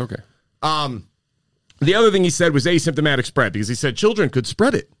apologize. That's okay. The other thing he said was asymptomatic spread, because he said children could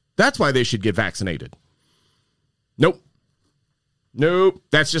spread it. That's why they should get vaccinated. Nope.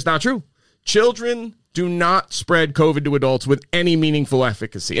 That's just not true. Children do not spread COVID to adults with any meaningful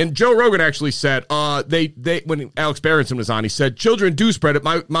efficacy. And Joe Rogan actually said, when Alex Berenson was on, he said, children do spread it.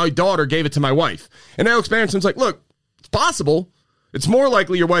 My daughter gave it to my wife. And Alex Berenson's like, look, it's possible. It's more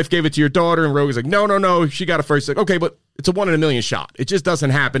likely your wife gave it to your daughter. And Rogan's like, no, she got it first. Like, okay, but it's a 1 in a million shot. It just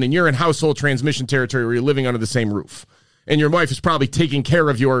doesn't happen. And you're in household transmission territory where you're living under the same roof. And your wife is probably taking care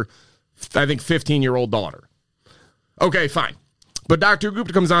of your, I think, 15-year-old daughter. Okay, fine. But Dr.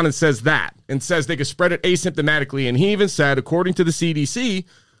 Gupta comes on and says that, and says they could spread it asymptomatically. And he even said, according to the CDC,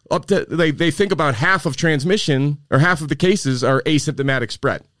 they think about half of transmission, or half of the cases, are asymptomatic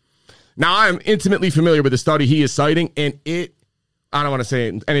spread. Now, I'm intimately familiar with the study he is citing, and I don't want to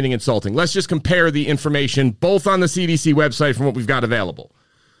say anything insulting. Let's just compare the information both on the CDC website from what we've got available.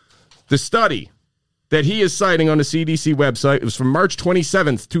 The study that he is citing on the CDC website was from March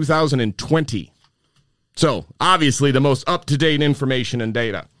 27th, 2020. So, obviously, the most up-to-date information and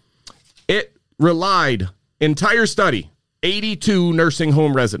data. It relied, entire study, 82 nursing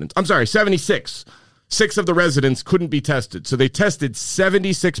home residents. I'm sorry, 76. 6 of the residents couldn't be tested. So they tested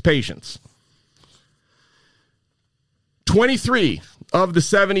 76 patients. 23 of the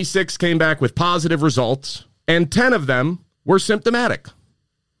 76 came back with positive results, and 10 of them were symptomatic.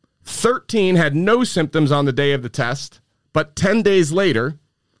 13 had no symptoms on the day of the test, but 10 days later,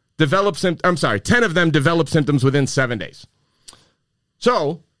 10 of them developed symptoms within 7 days.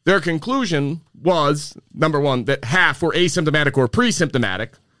 So their conclusion was, number one, that half were asymptomatic or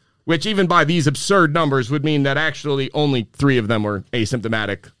pre-symptomatic, which even by these absurd numbers would mean that actually only 3 of them were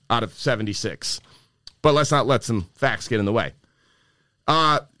asymptomatic out of 76. But let's not let some facts get in the way.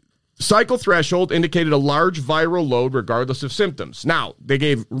 Cycle threshold indicated a large viral load regardless of symptoms. Now, they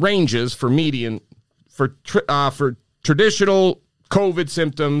gave ranges for median, for traditional COVID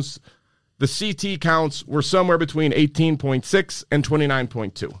symptoms. The CT counts were somewhere between 18.6 and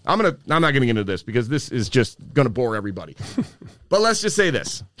 29.2. I'm not going to get into this because this is just going to bore everybody. But let's just say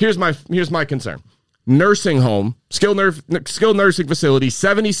this. Here's my concern. Nursing home, skilled nursing facility,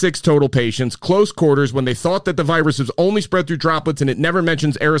 76 total patients, close quarters when they thought that the virus was only spread through droplets and it never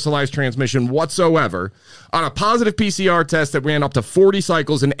mentions aerosolized transmission whatsoever. On a positive PCR test that ran up to 40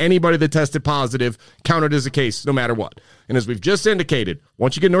 cycles, and anybody that tested positive counted as a case no matter what. And as we've just indicated,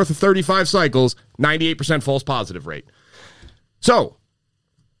 once you get north of 35 cycles, 98% false positive rate. So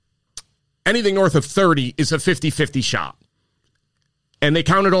anything north of 30 is a 50-50 shot. And they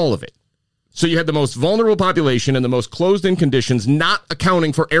counted all of it. So you had the most vulnerable population and the most closed-in conditions, not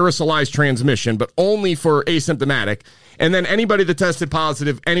accounting for aerosolized transmission, but only for asymptomatic. And then anybody that tested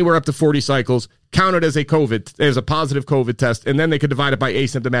positive anywhere up to 40 cycles counted as a positive COVID test, and then they could divide it by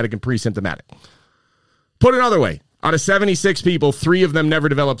asymptomatic and pre-symptomatic. Put another way, out of 76 people, 3 of them never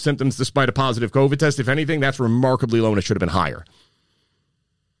developed symptoms despite a positive COVID test. If anything, that's remarkably low, and it should have been higher.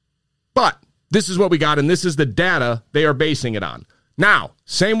 But this is what we got, and this is the data they are basing it on. Now,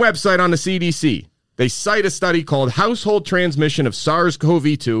 same website on the CDC. They cite a study called Household Transmission of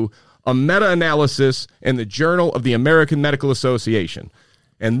SARS-CoV-2, a meta-analysis in the Journal of the American Medical Association.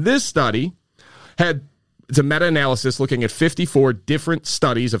 And this study it's a meta-analysis looking at 54 different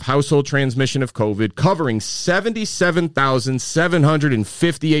studies of household transmission of COVID, covering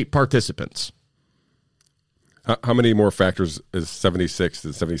 77,758 participants. How many more factors is 76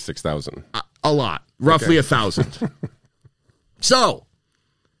 than 76,000? A lot. Roughly 1,000. So,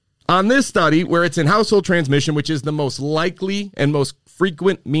 on this study, where it's in household transmission, which is the most likely and most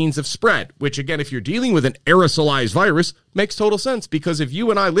frequent means of spread, which, again, if you're dealing with an aerosolized virus, makes total sense, because if you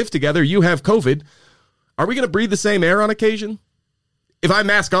and I live together, you have COVID, are we going to breathe the same air on occasion? If I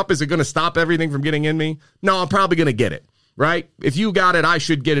mask up, is it going to stop everything from getting in me? No, I'm probably going to get it, right? If you got it, I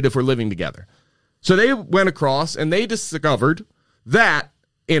should get it if we're living together. So they went across and they discovered that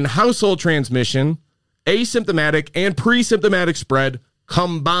in household transmission, asymptomatic and pre-symptomatic spread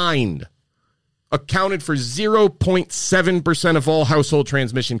combined accounted for 0.7% of all household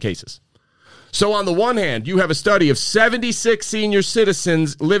transmission cases. So on the one hand, you have a study of 76 senior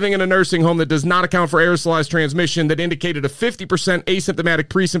citizens living in a nursing home that does not account for aerosolized transmission that indicated a 50% asymptomatic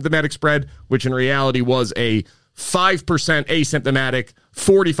pre-symptomatic spread, which in reality was a 5% asymptomatic,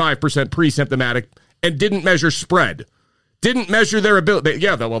 45% pre-symptomatic, and didn't measure spread. Didn't measure their ability.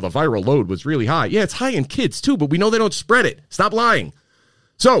 Yeah, the viral load was really high. Yeah, it's high in kids too, but we know they don't spread it. Stop lying.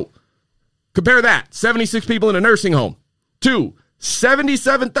 So compare that, 76 people in a nursing home, to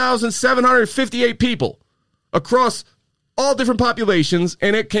 77,758 people across all different populations,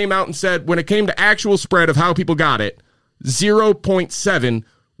 and it came out and said when it came to actual spread of how people got it, 0.7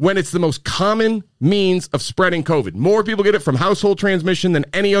 when it's the most common means of spreading COVID. More people get it from household transmission than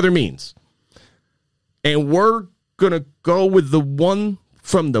any other means. And we're going to go with the one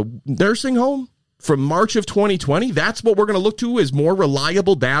from the nursing home from March of 2020. That's what we're going to look to as more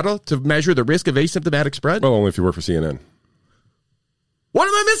reliable data to measure the risk of asymptomatic spread? Well, only if you work for CNN. What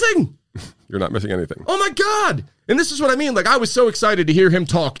am I missing? You're not missing anything. Oh, my God. And this is what I mean. Like, I was so excited to hear him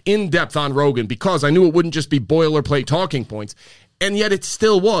talk in depth on Rogan because I knew it wouldn't just be boilerplate talking points. And yet it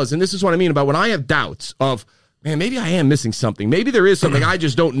still was. And this is what I mean about when I have doubts of, man, maybe I am missing something. Maybe there is something I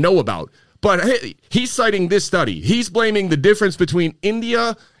just don't know about. But hey, he's citing this study. He's blaming the difference between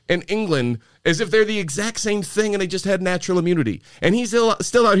India and England as if they're the exact same thing and they just had natural immunity. And he's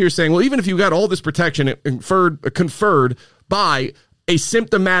still out here saying, well, even if you got all this protection conferred by a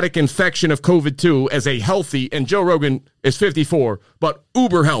symptomatic infection of COVID-2 as a healthy, and Joe Rogan is 54, but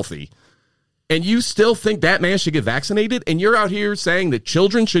uber healthy, and you still think that man should get vaccinated, and you're out here saying that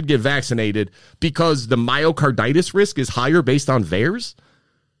children should get vaccinated because the myocarditis risk is higher based on VAERS?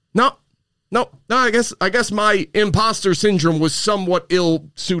 No, I guess my imposter syndrome was somewhat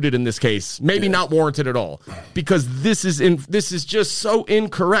ill-suited in this case. Maybe not warranted at all, because this is just so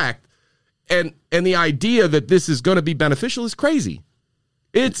incorrect, and the idea that this is going to be beneficial is crazy.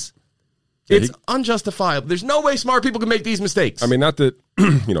 It's unjustifiable. There's no way smart people can make these mistakes. I mean, not that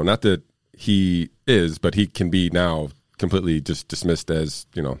not that he is, but he can be now completely just dismissed as,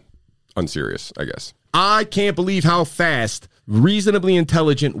 unserious, I guess. I can't believe how fast reasonably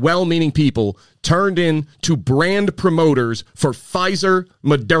intelligent, well-meaning people turned into brand promoters for Pfizer,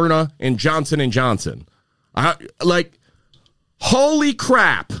 Moderna, and Johnson & Johnson. Holy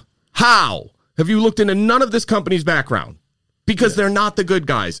crap. How have you looked into none of this company's background? Because they're not the good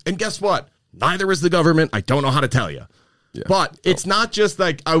guys. And guess what? Neither is the government. I don't know how to tell you. Yeah. But it's not just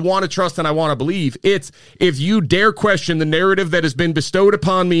like I want to trust and I want to believe. It's if you dare question the narrative that has been bestowed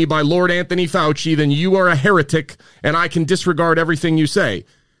upon me by Lord Anthony Fauci, then you are a heretic and I can disregard everything you say.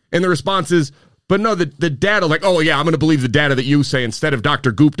 And the response is, but no, the data, like, oh, yeah, I'm going to believe the data that you say instead of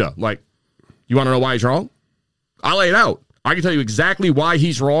Dr. Gupta. Like, you want to know why he's wrong? I'll lay it out. I can tell you exactly why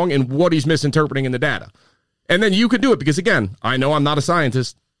he's wrong and what he's misinterpreting in the data. And then you can do it because, again, I know I'm not a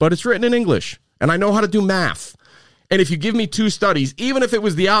scientist, but it's written in English, and I know how to do math. And if you give me two studies, even if it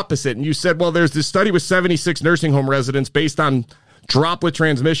was the opposite, and you said, well, there's this study with 76 nursing home residents based on droplet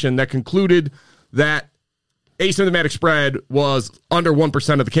transmission that concluded that asymptomatic spread was under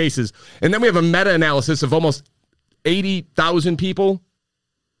 1% of the cases, and then we have a meta-analysis of almost 80,000 people,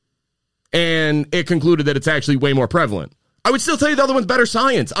 and it concluded that it's actually way more prevalent. I would still tell you the other one's better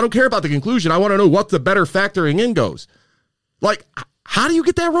science. I don't care about the conclusion. I want to know what the better factoring in goes. Like, how do you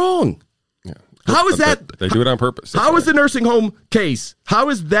get that wrong? Yeah. How is that? They do it on purpose. How is the nursing home case? How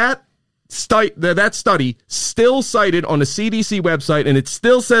is that study still cited on the CDC website, and it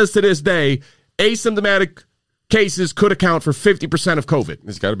still says to this day, asymptomatic cases could account for 50% of COVID?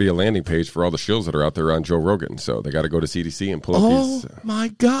 There's got to be a landing page for all the shills that are out there on Joe Rogan. So they got to go to CDC and pull up these. Oh, my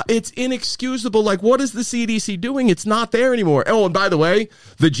God. It's inexcusable. Like, what is the CDC doing? It's not there anymore. Oh, and by the way,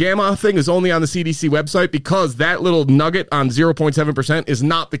 the JAMA thing is only on the CDC website because that little nugget on 0.7% is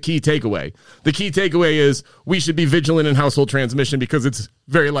not the key takeaway. The key takeaway is we should be vigilant in household transmission because it's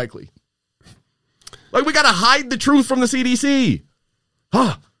very likely. Like, we got to hide the truth from the CDC.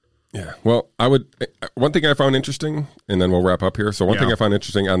 Huh. Yeah, well, one thing I found interesting, and then we'll wrap up here. So one thing I found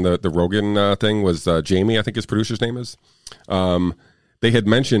interesting on the Rogan thing was Jamie, I think his producer's name is. They had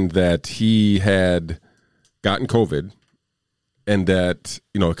mentioned that he had gotten COVID, and that,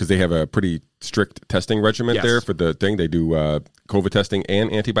 because they have a pretty strict testing regimen there for the thing. They do COVID testing and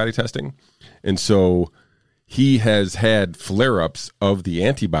antibody testing. And so he has had flare-ups of the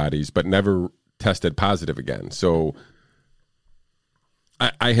antibodies, but never tested positive again. So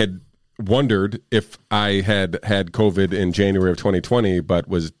I had wondered if I had COVID in January of 2020, but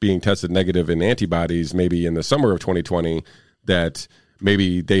was being tested negative in antibodies maybe in the summer of 2020, that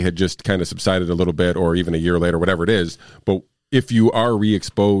maybe they had just kind of subsided a little bit, or even a year later, whatever it is. But if you are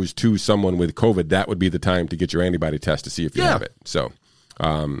re-exposed to someone with COVID, that would be the time to get your antibody test to see if you have it. So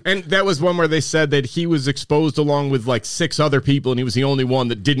And that was one where they said that he was exposed along with like 6 other people, and he was the only one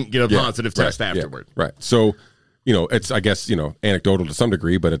that didn't get a positive test afterward. Yeah, right. So, it's, I guess, anecdotal to some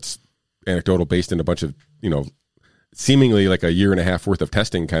degree, but it's anecdotal based in a bunch of, seemingly like a year and a half worth of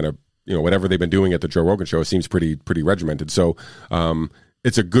testing kind of, whatever they've been doing at the Joe Rogan show seems pretty regimented. So,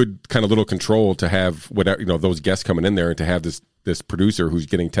 it's a good kind of little control to have whatever, those guests coming in there, and to have this producer who's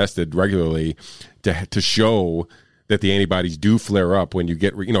getting tested regularly to show that the antibodies do flare up when you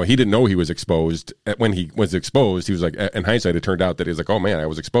get, he didn't know he was exposed. When he was exposed, he was like, in hindsight, it turned out that he was like, oh man, I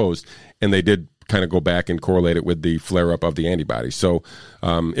was exposed. And they did kind of go back and correlate it with the flare up of the antibodies. So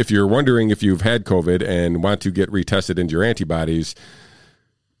if you're wondering if you've had COVID and want to get retested into your antibodies,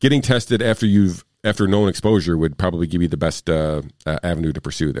 getting tested after known exposure would probably give you the best avenue to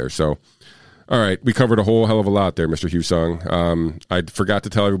pursue there. So, all right, we covered a whole hell of a lot there, Mr. Husong. I forgot to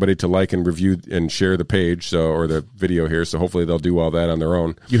tell everybody to like and review and share the page, or the video here, so hopefully they'll do all that on their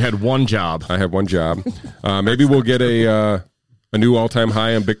own. You had one job. I have one job. Maybe we'll get a new all-time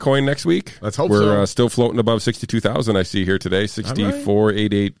high on Bitcoin next week. Let's hope so. We're still floating above 62,000, I see here today.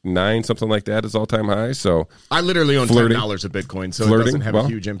 64,889, something like that is all-time high. So I literally own $10 of Bitcoin, so it doesn't have a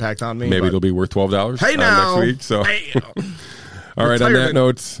huge impact on me. Maybe it'll be worth $12 hey now. next week. So. All right, on that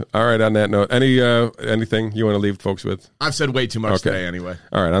note, anything you want to leave folks with? I've said way too much today anyway.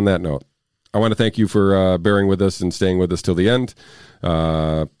 All right, on that note, I want to thank you for bearing with us and staying with us till the end.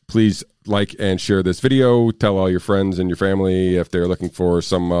 Please like and share this video. Tell all your friends and your family if they're looking for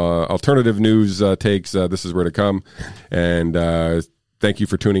some alternative news takes. This is where to come. And thank you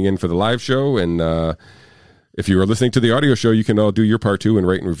for tuning in for the live show. And if you are listening to the audio show, you can all do your part too and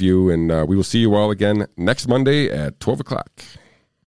rate and review. And we will see you all again next Monday at 12 o'clock.